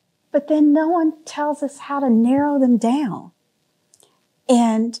 But then no one tells us how to narrow them down.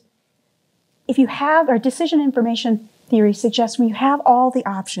 And if you have, or decision information theory suggests when you have all the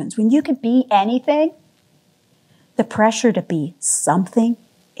options, when you could be anything, the pressure to be something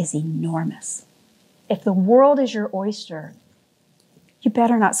is enormous. If the world is your oyster, you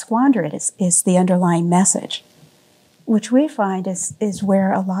better not squander it, is the underlying message, which we find is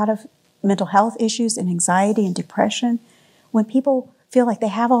where a lot of mental health issues and anxiety and depression, when people feel like they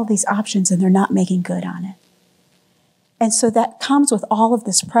have all these options and they're not making good on it. And so that comes with all of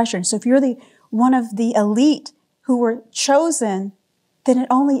this pressure. And so if you're one of the elite who were chosen, then it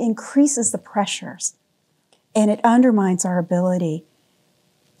only increases the pressures. And it undermines our ability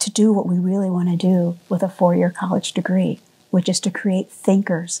to do what we really want to do with a 4-year college degree, which is to create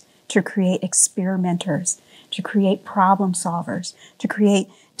thinkers, to create experimenters, to create problem solvers, to create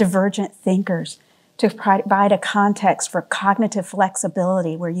divergent thinkers, to provide a context for cognitive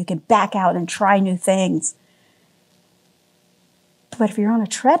flexibility where you can back out and try new things. But if you're on a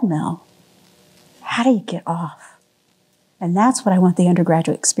treadmill, how do you get off? And that's what I want the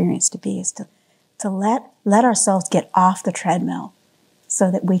undergraduate experience to be, is to let ourselves get off the treadmill so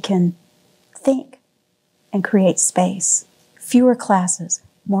that we can think and create space. Fewer classes,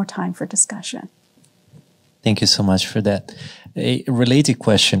 more time for discussion. Thank you so much for that. A related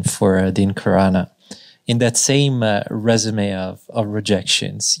question for Dean Khurana. in that same resume of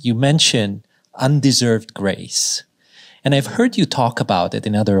rejections, you mention undeserved grace. And I've heard you talk about it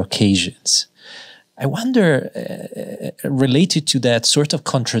in other occasions. I wonder, related to that sort of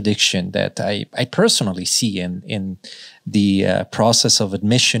contradiction that I personally see in the process of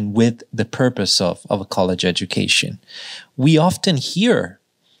admission with the purpose of a college education. We often hear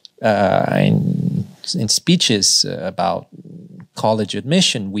in speeches about college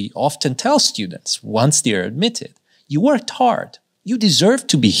admission, we often tell students, once they're admitted, you worked hard, you deserve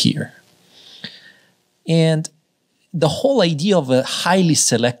to be here. And the whole idea of a highly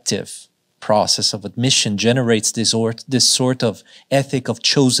selective process of admission generates this sort of ethic of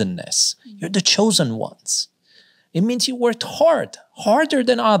chosenness. You're the chosen ones. It means you worked hard, harder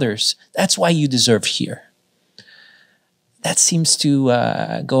than others. That's why you deserve here. That seems to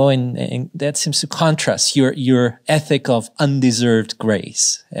that seems to contrast your ethic of undeserved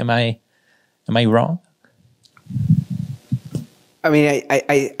grace. Am I wrong? I mean,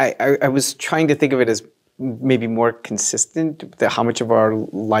 I was trying to think of it as maybe more consistent, that how much of our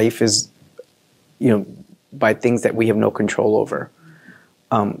life is, by things that we have no control over.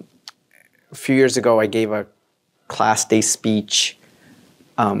 A few years ago, I gave a class day speech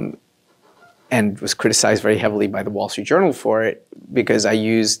and was criticized very heavily by the Wall Street Journal for it because I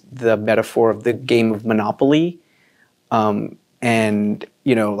used the metaphor of the game of Monopoly. And,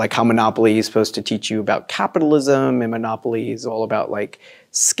 like how Monopoly is supposed to teach you about capitalism, and Monopoly is all about like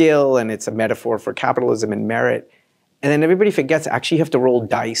skill, and it's a metaphor for capitalism and merit. And then everybody forgets actually you have to roll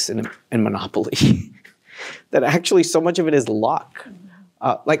dice in Monopoly. That actually so much of it is luck.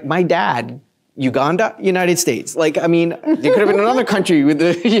 Like my dad, Uganda, United States. Like, I mean, there could have been another country with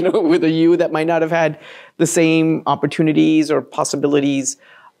with a U that might not have had the same opportunities or possibilities.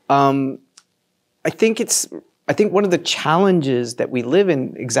 I think one of the challenges that we live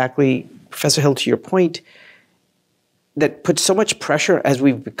in, exactly, Professor Hill, to your point, that puts so much pressure as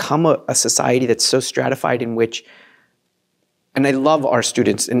we've become a society that's so stratified, in which, and I love our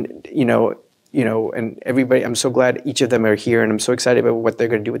students, and and everybody. I'm so glad each of them are here, and I'm so excited about what they're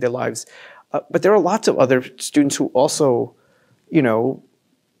going to do with their lives. But there are lots of other students who also,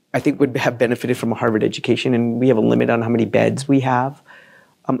 I think would have benefited from a Harvard education, and we have a limit on how many beds we have.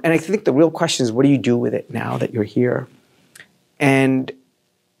 And I think the real question is, what do you do with it now that you're here? And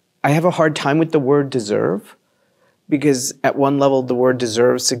I have a hard time with the word deserve, because at one level, the word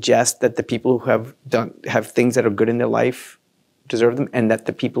deserve suggests that the people who have things that are good in their life deserve them, and that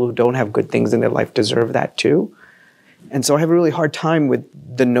the people who don't have good things in their life deserve that too. And so I have a really hard time with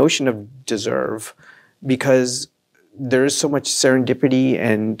the notion of deserve, because there is so much serendipity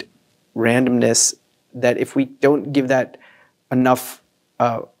and randomness that if we don't give that enough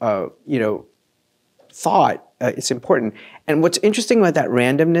thought, it's important. And what's interesting about that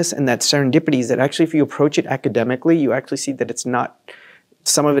randomness and that serendipity is that actually if you approach it academically, you actually see that it's not,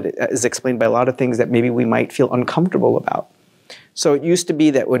 some of it is explained by a lot of things that maybe we might feel uncomfortable about. So it used to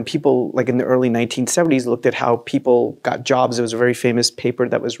be that when people, like in the early 1970s, looked at how people got jobs, there was a very famous paper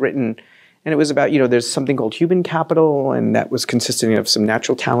that was written, and it was about, there's something called human capital, and that was consisting of some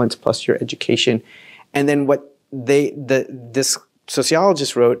natural talents plus your education. And then what this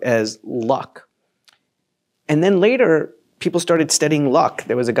sociologist wrote as luck. And then later, people started studying luck.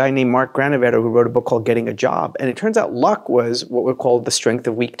 There was a guy named Mark Granovetter who wrote a book called Getting a Job. And it turns out luck was what we call the strength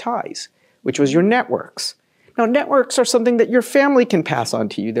of weak ties, which was your networks. Now, networks are something that your family can pass on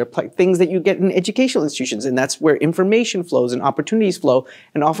to you. They're things that you get in educational institutions, and that's where information flows and opportunities flow,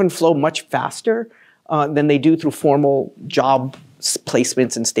 and often flow much faster than they do through formal job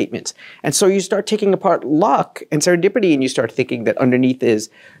placements and statements. And so you start taking apart luck and serendipity, and you start thinking that underneath is,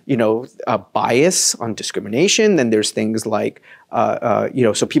 a bias on discrimination. Then there's things like,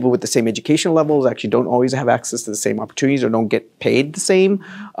 so people with the same educational levels actually don't always have access to the same opportunities or don't get paid the same.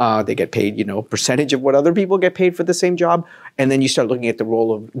 They get paid, percentage of what other people get paid for the same job. And then you start looking at the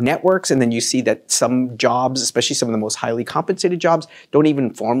role of networks, and then you see that some jobs, especially some of the most highly compensated jobs, don't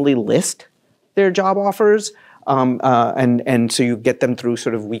even formally list their job offers. And so you get them through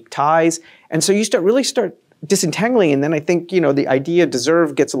sort of weak ties. And so you really start disentangling. And then I think, the idea of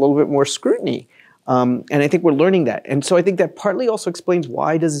deserve gets a little bit more scrutiny. And I think we're learning that. And so I think that partly also explains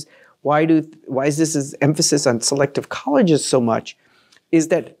why is this emphasis on selective colleges so much, is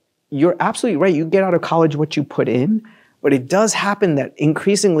that you're absolutely right. You get out of college what you put in. But it does happen that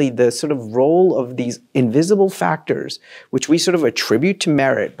increasingly the sort of role of these invisible factors, which we sort of attribute to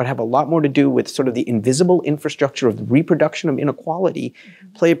merit, but have a lot more to do with sort of the invisible infrastructure of the reproduction of inequality,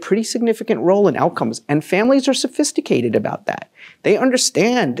 play a pretty significant role in outcomes. And families are sophisticated about that. They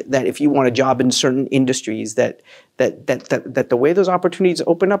understand that if you want a job in certain industries, that that the way those opportunities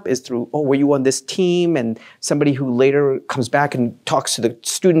open up is through, oh, were you on this team? And somebody who later comes back and talks to the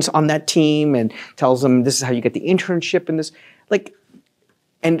students on that team and tells them this is how you get the internship and this, like,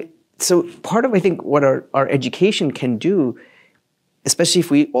 and so part of, I think, what our education can do, especially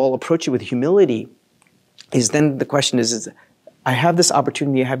if we all approach it with humility, is then the question is I have this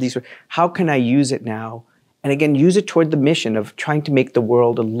opportunity, I have these, how can I use it now? And again, use it toward the mission of trying to make the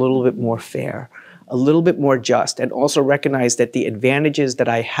world a little bit more fair, a little bit more just, and also recognize that the advantages that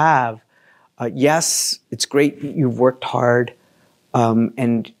I have, yes, it's great you've worked hard,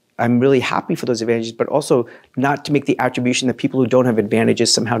 and I'm really happy for those advantages, but also not to make the attribution that people who don't have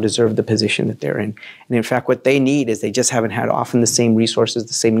advantages somehow deserve the position that they're in. And in fact, what they need is they just haven't had often the same resources,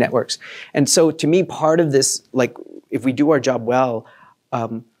 the same networks. And so to me, part of this, like, if we do our job well,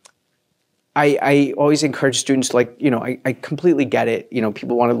 I always encourage students, like, you know, I completely get it. You know,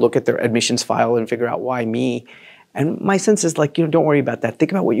 people want to look at their admissions file and figure out why me. And my sense is, like, you know, don't worry about that.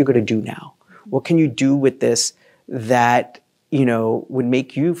 Think about what you're going to do now. What can you do with this that, you know, would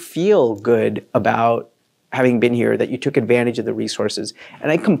make you feel good about having been here, that you took advantage of the resources.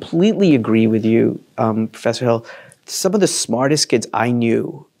 And I completely agree with you, Professor Hill. Some of the smartest kids I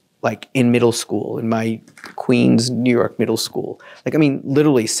knew, like in middle school, in my Queens, New York middle school, like, I mean,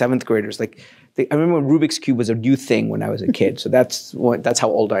 literally 7th graders, like, I remember when Rubik's Cube was a new thing when I was a kid. So that's how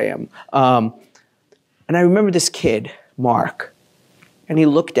old I am. And I remember this kid, Mark, and he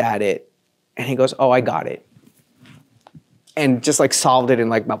looked at it and he goes, oh, I got it. And just like solved it in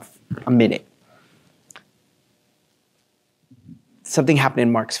like about a minute. Something happened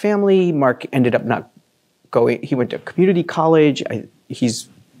in Mark's family. Mark ended up not going, he went to community college. He's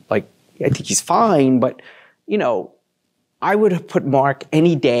like, I think he's fine, but, you know, I would have put Mark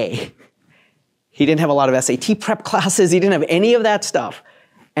any day. He didn't have a lot of SAT prep classes. He didn't have any of that stuff.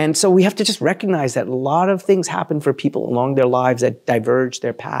 And so we have to just recognize that a lot of things happen for people along their lives that diverge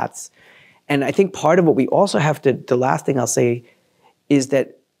their paths. And I think part of what we also have to, the last thing I'll say is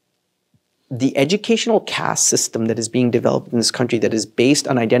that the educational caste system that is being developed in this country that is based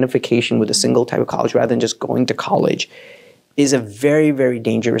on identification with a single type of college rather than just going to college is a very, very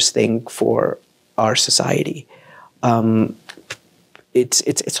dangerous thing for our society.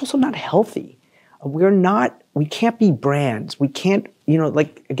 It's also not healthy. We can't be brands. We can't, you know,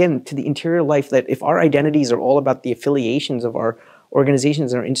 like, again, to the interior life, that if our identities are all about the affiliations of our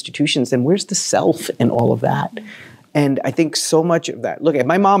organizations and our institutions, then where's the self in all of that? And I think so much of that, look,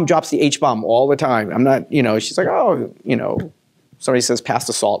 my mom drops the H-bomb all the time. I'm not, you know, she's like, oh, you know, somebody says passed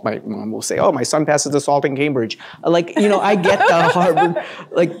assault, my mom will say, oh, my son passes assault in Cambridge. Like, you know, I get the Harvard,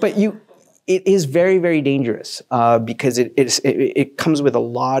 like, but it is very, very dangerous because it comes with a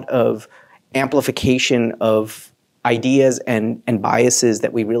lot of amplification of ideas and biases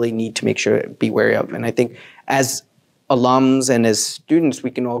that we really need to make sure be wary of. And I think as alums and as students,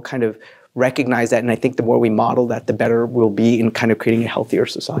 we can all kind of recognize that. And I think the more we model that, the better we'll be in kind of creating a healthier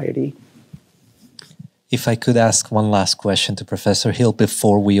society. If I could ask one last question to Professor Hill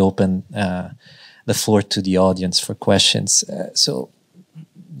before we open the floor to the audience for questions. So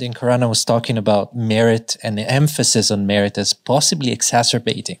Dean Khurana was talking about merit and the emphasis on merit as possibly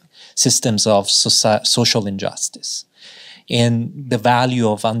exacerbating systems of social injustice, and the value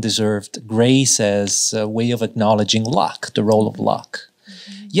of undeserved grace as a way of acknowledging luck, the role of luck.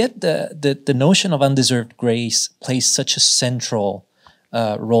 Mm-hmm. Yet the notion of undeserved grace plays such a central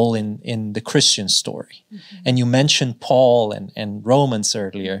role in the Christian story. Mm-hmm. And you mentioned Paul and Romans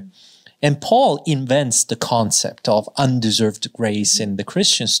earlier. Mm-hmm. And Paul invents the concept of undeserved grace in the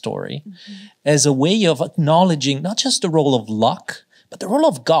Christian story as a way of acknowledging not just the role of luck, but the role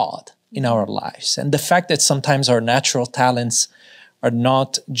of God in our lives. And the fact that sometimes our natural talents are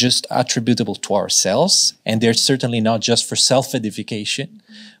not just attributable to ourselves, and they're certainly not just for self-edification,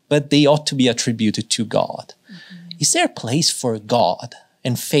 but they ought to be attributed to God. Is there a place for God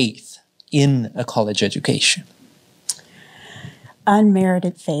and faith in a college education?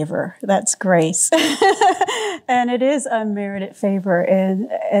 Unmerited favor. That's grace. And it is unmerited favor.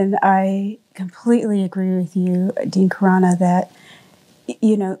 And I completely agree with you, Dean Khurana, that,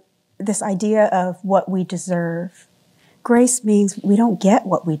 you know, this idea of what we deserve. Grace means we don't get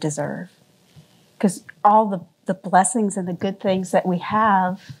what we deserve. Because all the blessings and the good things that we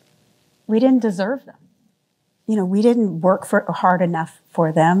have, we didn't deserve them. You know, we didn't work hard enough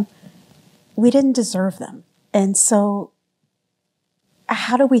for them. We didn't deserve them. And so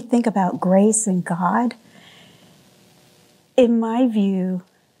how do we think about grace and God? In my view,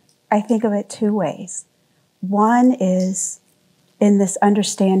 I think of it two ways. One is in this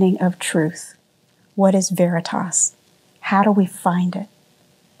understanding of truth. What is Veritas? How do we find it?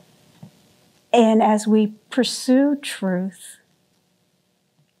 And as we pursue truth,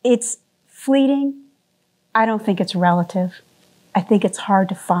 it's fleeting. I don't think it's relative. I think it's hard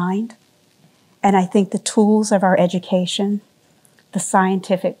to find. And I think the tools of our education, the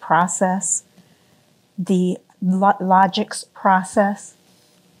scientific process, the logics process,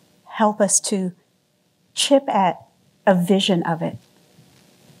 help us to chip at a vision of it.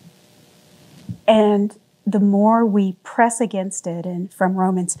 And the more we press against it, and from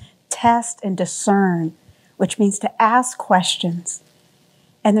Romans, test and discern, which means to ask questions.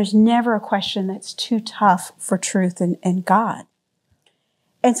 And there's never a question that's too tough for truth and God.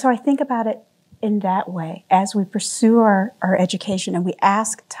 And so I think about it in that way. As we pursue our education and we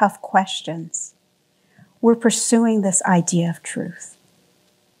ask tough questions, we're pursuing this idea of truth.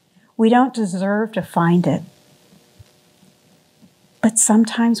 We don't deserve to find it. But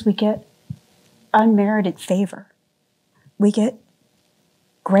sometimes we get unmerited favor. We get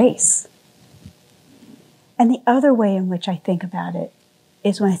grace. And the other way in which I think about it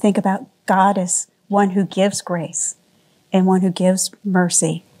is when I think about God as one who gives grace and one who gives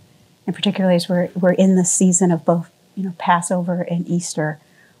mercy. And particularly as we're in the season of both, Passover and Easter,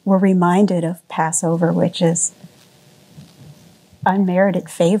 we're reminded of Passover, which is unmerited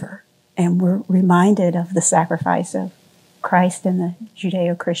favor. And we're reminded of the sacrifice of Christ in the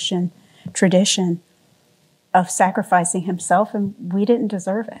Judeo-Christian tradition of sacrificing himself, and we didn't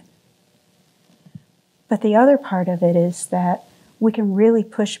deserve it. But the other part of it is that we can really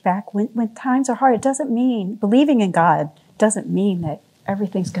push back when times are hard. It doesn't mean, believing in God doesn't mean that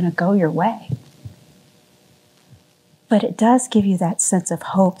everything's going to go your way. But it does give you that sense of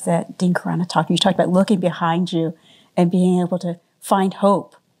hope that Dean Khurana talked about. You talked about looking behind you and being able to find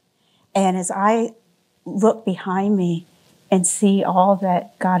hope. And as I look behind me and see all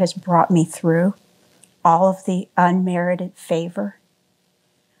that God has brought me through, all of the unmerited favor,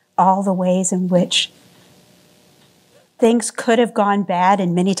 all the ways in which things could have gone bad,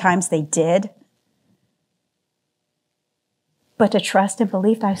 and many times they did, but to trust and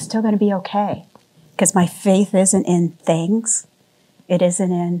believe that I'm still going to be okay, because my faith isn't in things. It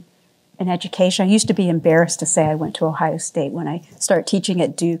isn't in education. I used to be embarrassed to say I went to Ohio State. When I started teaching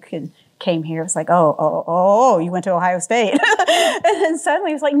at Duke and came here, it was like, oh, you went to Ohio State. And then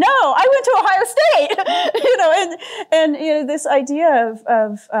suddenly it was like, no, I went to Ohio State. and this idea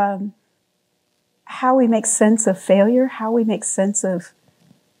of how we make sense of failure, how we make sense of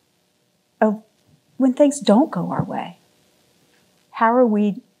when things don't go our way. How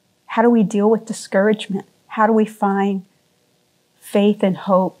do we deal with discouragement? How do we find faith and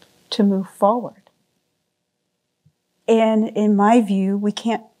hope to move forward? And in my view, we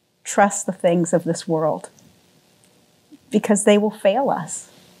can't trust the things of this world because they will fail us.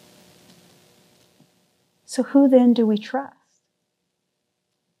 So who then do we trust?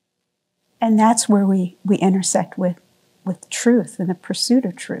 And that's where we intersect with truth and the pursuit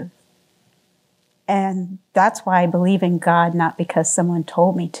of truth. And that's why I believe in God, not because someone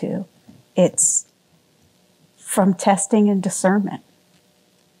told me to. It's from testing and discernment,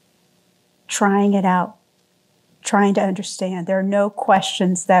 trying it out, trying to understand. There are no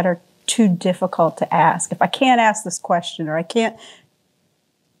questions that are too difficult to ask. If I can't ask this question, or if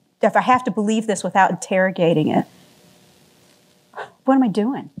I have to believe this without interrogating it, what am I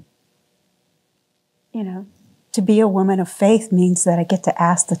doing? To be a woman of faith means that I get to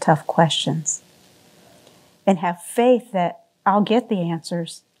ask the tough questions and have faith that I'll get the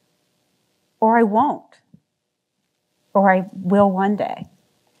answers, or I won't, or I will one day.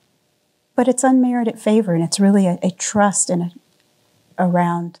 But it's unmerited favor, and it's really a trust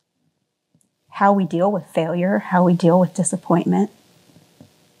around how we deal with failure, how we deal with disappointment,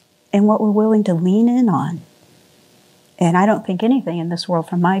 and what we're willing to lean in on. And I don't think anything in this world,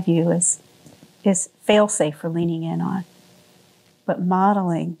 from my view, is fail-safe for leaning in on. But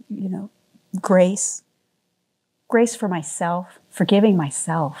modeling, grace for myself, forgiving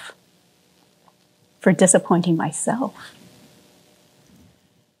myself, for disappointing myself,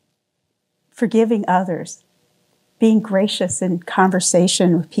 forgiving others, being gracious in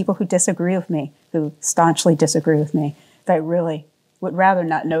conversation with people who disagree with me, who staunchly disagree with me, that I really would rather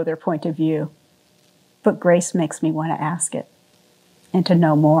not know their point of view. But grace makes me want to ask it and to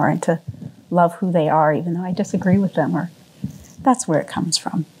know more and to love who they are, even though I disagree with them. Or that's where it comes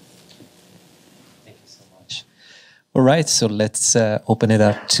from. Thank you so much. All right, so let's open it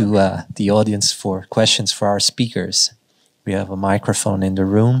up to the audience for questions for our speakers. We have a microphone in the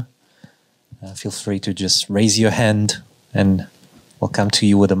room. Feel free to just raise your hand and we'll come to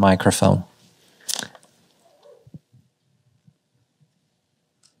you with a microphone.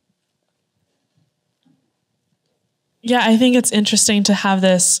 Yeah, I think it's interesting to have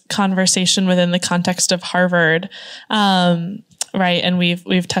this conversation within the context of Harvard, right? And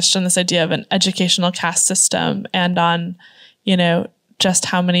we've touched on this idea of an educational caste system and on, just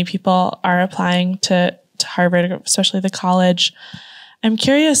how many people are applying to Harvard, especially the college. I'm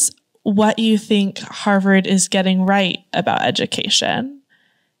curious what you think Harvard is getting right about education.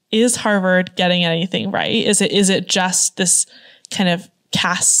 Is Harvard getting anything right? Is it just this kind of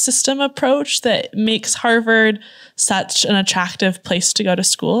caste system approach that makes Harvard such an attractive place to go to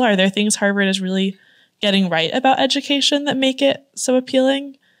school? Are there things Harvard is really getting right about education that make it so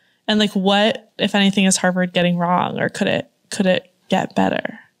appealing? And like, what, if anything, is Harvard getting wrong, or could it get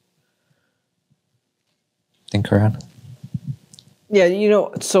better? Think, Khurana? Yeah,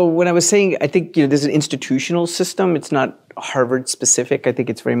 so when I was saying, I think, there's an institutional system. It's not Harvard specific. I think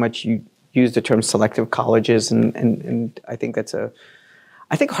it's very much, you use the term selective colleges, and I think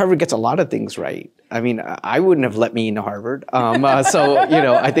I think Harvard gets a lot of things right. I mean, I wouldn't have let me into Harvard.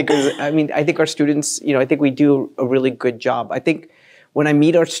 I think our students, I think we do a really good job. I think when I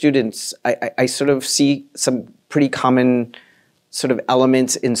meet our students, I sort of see some pretty common sort of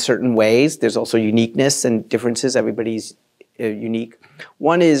elements in certain ways. There's also uniqueness and differences. Everybody's unique.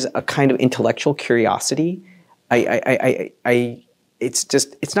 One is a kind of intellectual curiosity.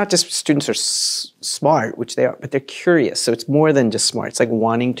 It's not just students are smart, which they are, but they're curious. So it's more than just smart. It's like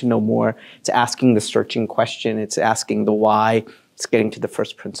wanting to know more. It's asking the searching question. It's asking the why. It's getting to the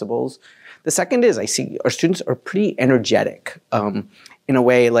first principles. The second is I see our students are pretty energetic in a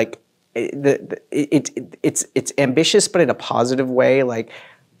way, like it's ambitious, but in a positive way. Like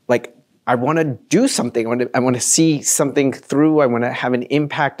I want to do something. I want to see something through. I want to have an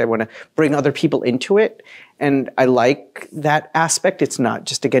impact. I want to bring other people into it. And I like that aspect. It's not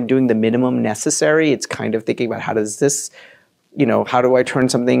just, again, doing the minimum necessary. It's kind of thinking about how does this, how do I turn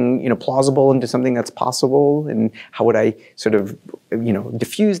something, plausible into something that's possible? And how would I sort of,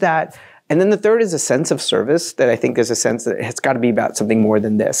 diffuse that? And then the third is a sense of service that I think is a sense that it's got to be about something more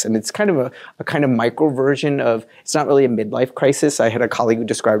than this. And it's kind of a kind of micro version of, it's not really a midlife crisis. I had a colleague who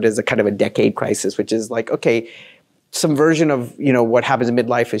described it as a kind of a decade crisis, which is like, okay, some version of, what happens in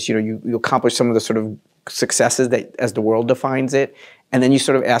midlife is, you accomplish some of the sort of successes that as the world defines it. And then you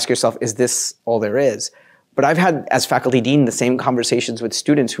sort of ask yourself, is this all there is? But I've had, as faculty dean, the same conversations with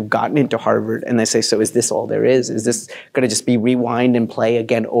students who've gotten into Harvard, and they say, so is this all there is? Is this going to just be rewind and play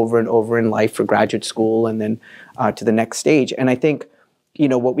again over and over in life for graduate school and then to the next stage? And I think,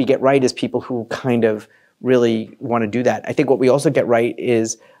 what we get right is people who kind of really want to do that. I think what we also get right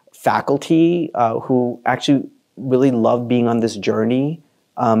is faculty who actually really love being on this journey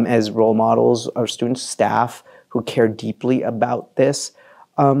as role models, our students, staff who care deeply about this.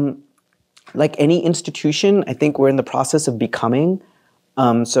 Like any institution, I think we're in the process of becoming.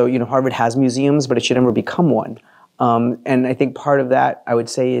 Harvard has museums, but it should never become one. And I think part of that, I would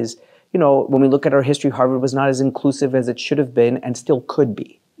say, is, when we look at our history, Harvard was not as inclusive as it should have been and still could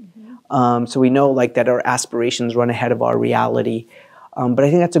be. Mm-hmm. So we know that our aspirations run ahead of our reality. But I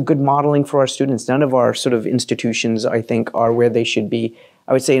think that's a good modeling for our students. None of our sort of institutions, I think, are where they should be.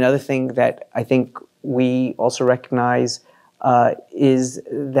 I would say another thing that I think we also recognize is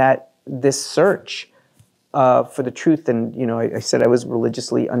that this search for the truth, and I said I was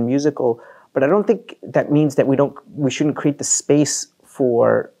religiously unmusical, but I don't think that means that we shouldn't create the space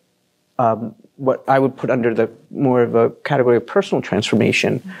for what I would put under the more of a category of personal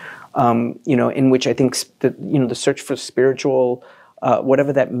transformation, in which I think the search for spiritual,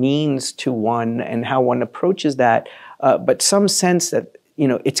 whatever that means to one and how one approaches that, but some sense that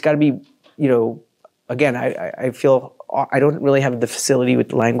it's got to be, again, I feel I don't really have the facility with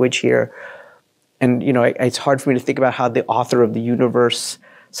the language here. And, it's hard for me to think about how the author of the universe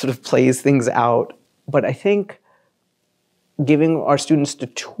sort of plays things out. But I think giving our students the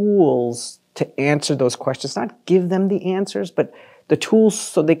tools to answer those questions, not give them the answers, but the tools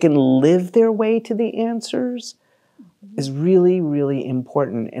so they can live their way to the answers is really, really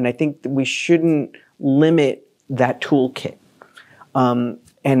important. And I think that we shouldn't limit that toolkit.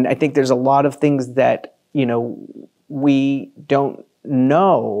 And I think there's a lot of things that, we don't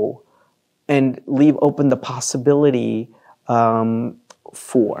know and leave open the possibility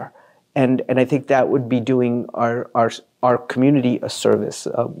for. And I think that would be doing our community a service.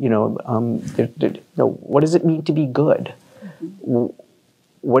 What does it mean to be good? Mm-hmm.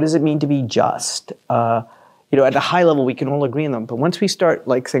 What does it mean to be just? At a high level, we can all agree on them. But once we start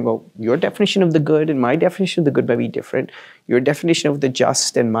saying, well, your definition of the good and my definition of the good may be different. Your definition of the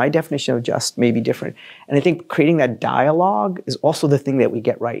just and my definition of just may be different. And I think creating that dialogue is also the thing that we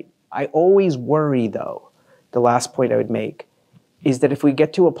get right. I always worry, though, the last point I would make is that if we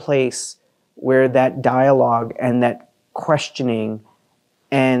get to a place where that dialogue and that questioning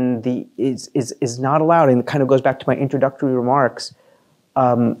and is not allowed, and it kind of goes back to my introductory remarks,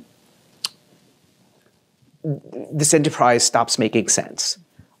 this enterprise stops making sense.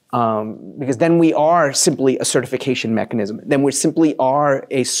 Because then we are simply a certification mechanism. Then we simply are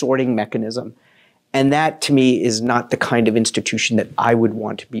a sorting mechanism. And that, to me, is not the kind of institution that I would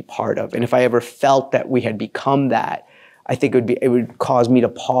want to be part of. And if I ever felt that we had become that, I think it would cause me to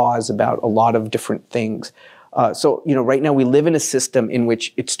pause about a lot of different things. So, right now we live in a system in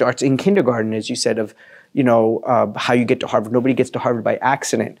which it starts in kindergarten, as you said, of, how you get to Harvard. Nobody gets to Harvard by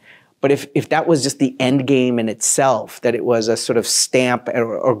accident. But if that was just the end game in itself, that it was a sort of stamp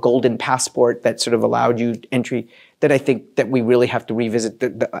or golden passport that sort of allowed you entry, then I think that we really have to revisit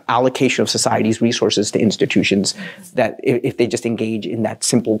the allocation of society's resources to institutions, that if they just engage in that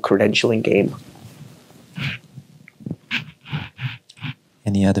simple credentialing game.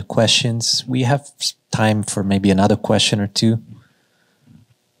 Any other questions? We have time for maybe another question or two.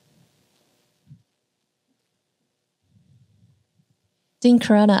 Dean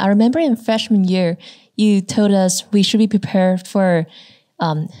Khurana, I remember in freshman year, you told us we should be prepared for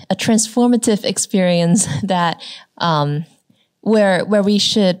a transformative experience that where we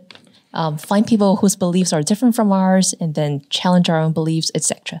should find people whose beliefs are different from ours and then challenge our own beliefs,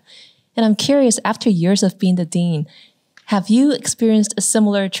 etc. And I'm curious, after years of being the dean, have you experienced a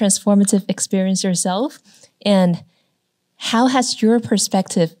similar transformative experience yourself? And how has your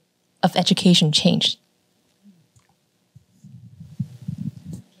perspective of education changed?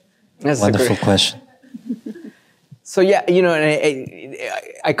 That's Wonderful question. So yeah, and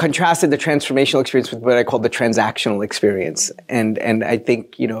I contrasted the transformational experience with what I call the transactional experience, and I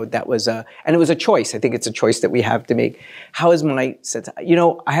think that was and it was a choice. I think it's a choice that we have to make. How is my sense?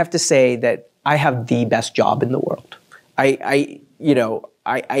 I have to say that I have the best job in the world. I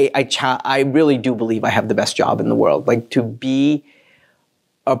really do believe I have the best job in the world. Like, to be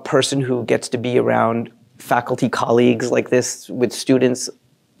a person who gets to be around faculty colleagues like this, with students,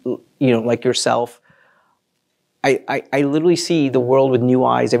 like yourself, I literally see the world with new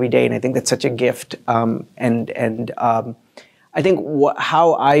eyes every day, and I think that's such a gift. I think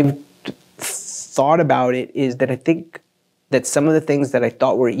how I've thought about it is that I think that some of the things that I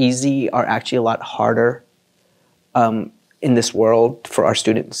thought were easy are actually a lot harder in this world for our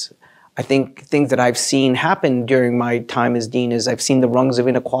students. I think things that I've seen happen during my time as dean is I've seen the rungs of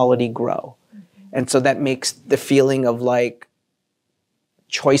inequality grow. And so that makes the feeling of like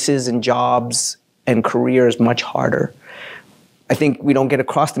choices and jobs and careers much harder. I think we don't get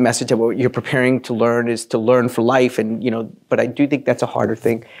across the message that what you're preparing to learn is to learn for life, and but I do think that's a harder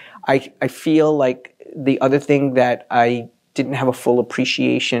thing. I feel like the other thing that I didn't have a full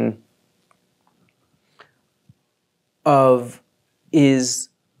appreciation of is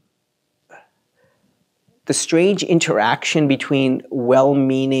the strange interaction between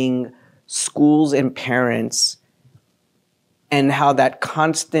well-meaning schools and parents, and how that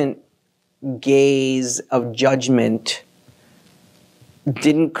constant gaze of judgment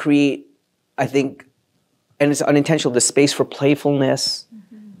didn't create, I think, and it's unintentional, the space for playfulness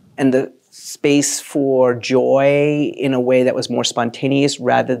and the space for joy in a way that was more spontaneous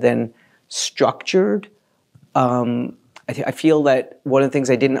rather than structured. I feel that one of the things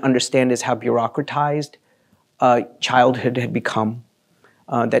I didn't understand is how bureaucratized childhood had become.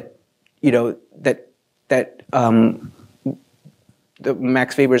 The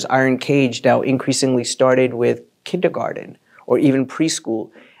Max Weber's Iron Cage now increasingly started with kindergarten or even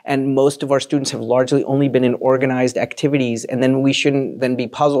preschool. And most of our students have largely only been in organized activities. And then we shouldn't then be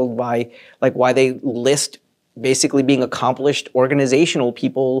puzzled by why they list basically being accomplished organizational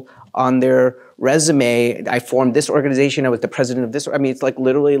people on their resume. I formed this organization, I was the president of this. I mean, it's like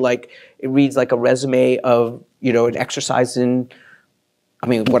literally like, it reads like a resume of, an exercise in,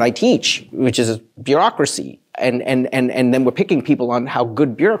 what I teach, which is bureaucracy. And then we're picking people on how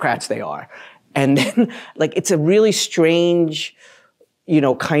good bureaucrats they are. And then it's a really strange,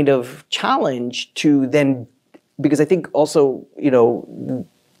 kind of challenge to then, because I think also,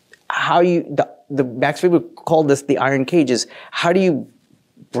 how the Max Weber called this the Iron Cage, is how do you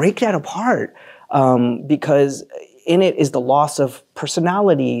break that apart? Because in it is the loss of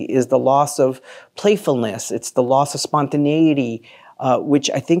personality, is the loss of playfulness, it's the loss of spontaneity, which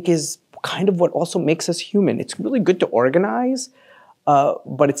I think is kind of what also makes us human. It's really good to organize,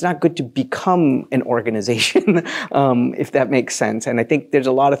 but it's not good to become an organization, if that makes sense. And I think there's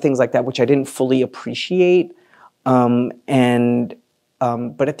a lot of things like that which I didn't fully appreciate. But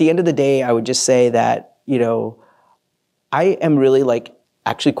at the end of the day, I would just say that, I am really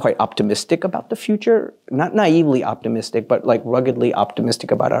actually quite optimistic about the future. Not naively optimistic, but ruggedly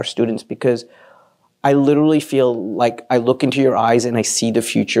optimistic about our students, because I literally feel like I look into your eyes and I see the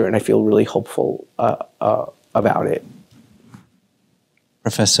future, and I feel really hopeful about it.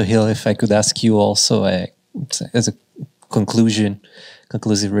 Professor Hill, if I could ask you also as a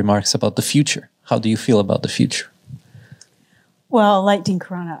conclusive remarks about the future. How do you feel about the future? Well, like Dean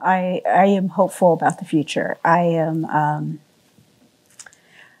Khurana, I am hopeful about the future. I'm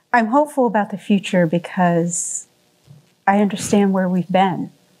hopeful about the future because I understand where we've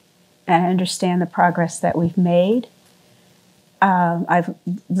been, and I understand the progress that we've made. I've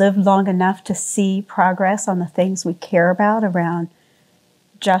lived long enough to see progress on the things we care about around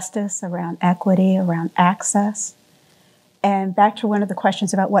justice, around equity, around access. And back to one of the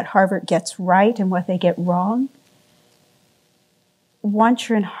questions about what Harvard gets right and what they get wrong. Once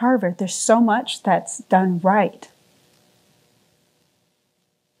you're in Harvard, there's so much that's done right.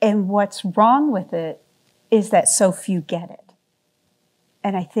 And what's wrong with it is that so few get it.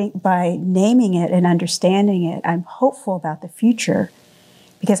 And I think by naming it and understanding it, I'm hopeful about the future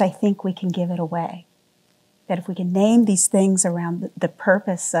because I think we can give it away. That if we can name these things around the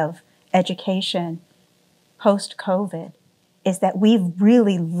purpose of education post-COVID, is that we've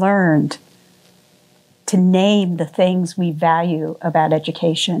really learned to name the things we value about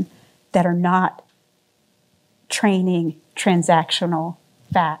education that are not training transactional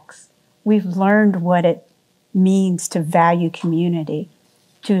facts. We've learned what it means to value community,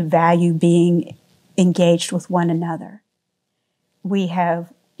 to value being engaged with one another. We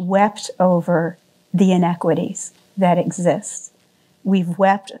have wept over the inequities that exist. We've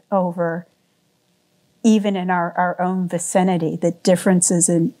wept over, even in our own vicinity, the differences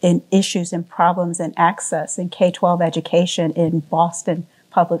in issues and problems and access in K-12 education in Boston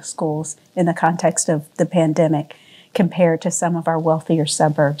public schools in the context of the pandemic compared to some of our wealthier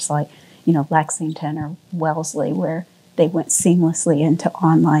suburbs like, Lexington or Wellesley, where they went seamlessly into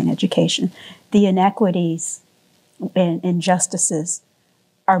online education. The inequities and injustices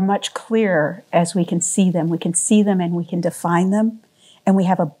are much clearer as we can see them. We can see them and we can define them, and we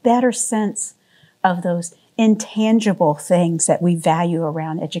have a better sense of those intangible things that we value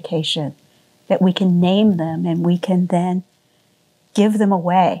around education, that we can name them and we can then give them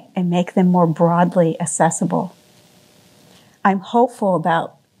away and make them more broadly accessible. I'm hopeful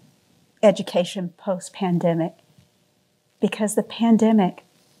about education post-pandemic because the pandemic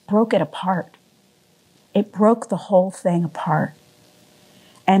broke it apart. It broke the whole thing apart.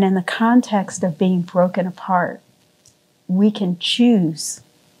 And in the context of being broken apart, we can choose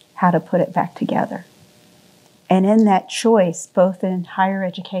how to put it back together. And in that choice, both in higher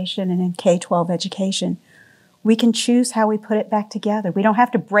education and in K-12 education, we can choose how we put it back together. We don't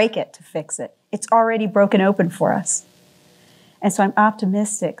have to break it to fix it. It's already broken open for us. And so I'm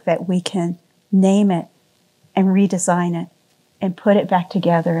optimistic that we can name it and redesign it and put it back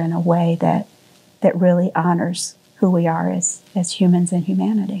together in a way that really honors who we are as humans and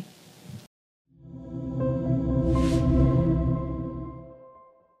humanity.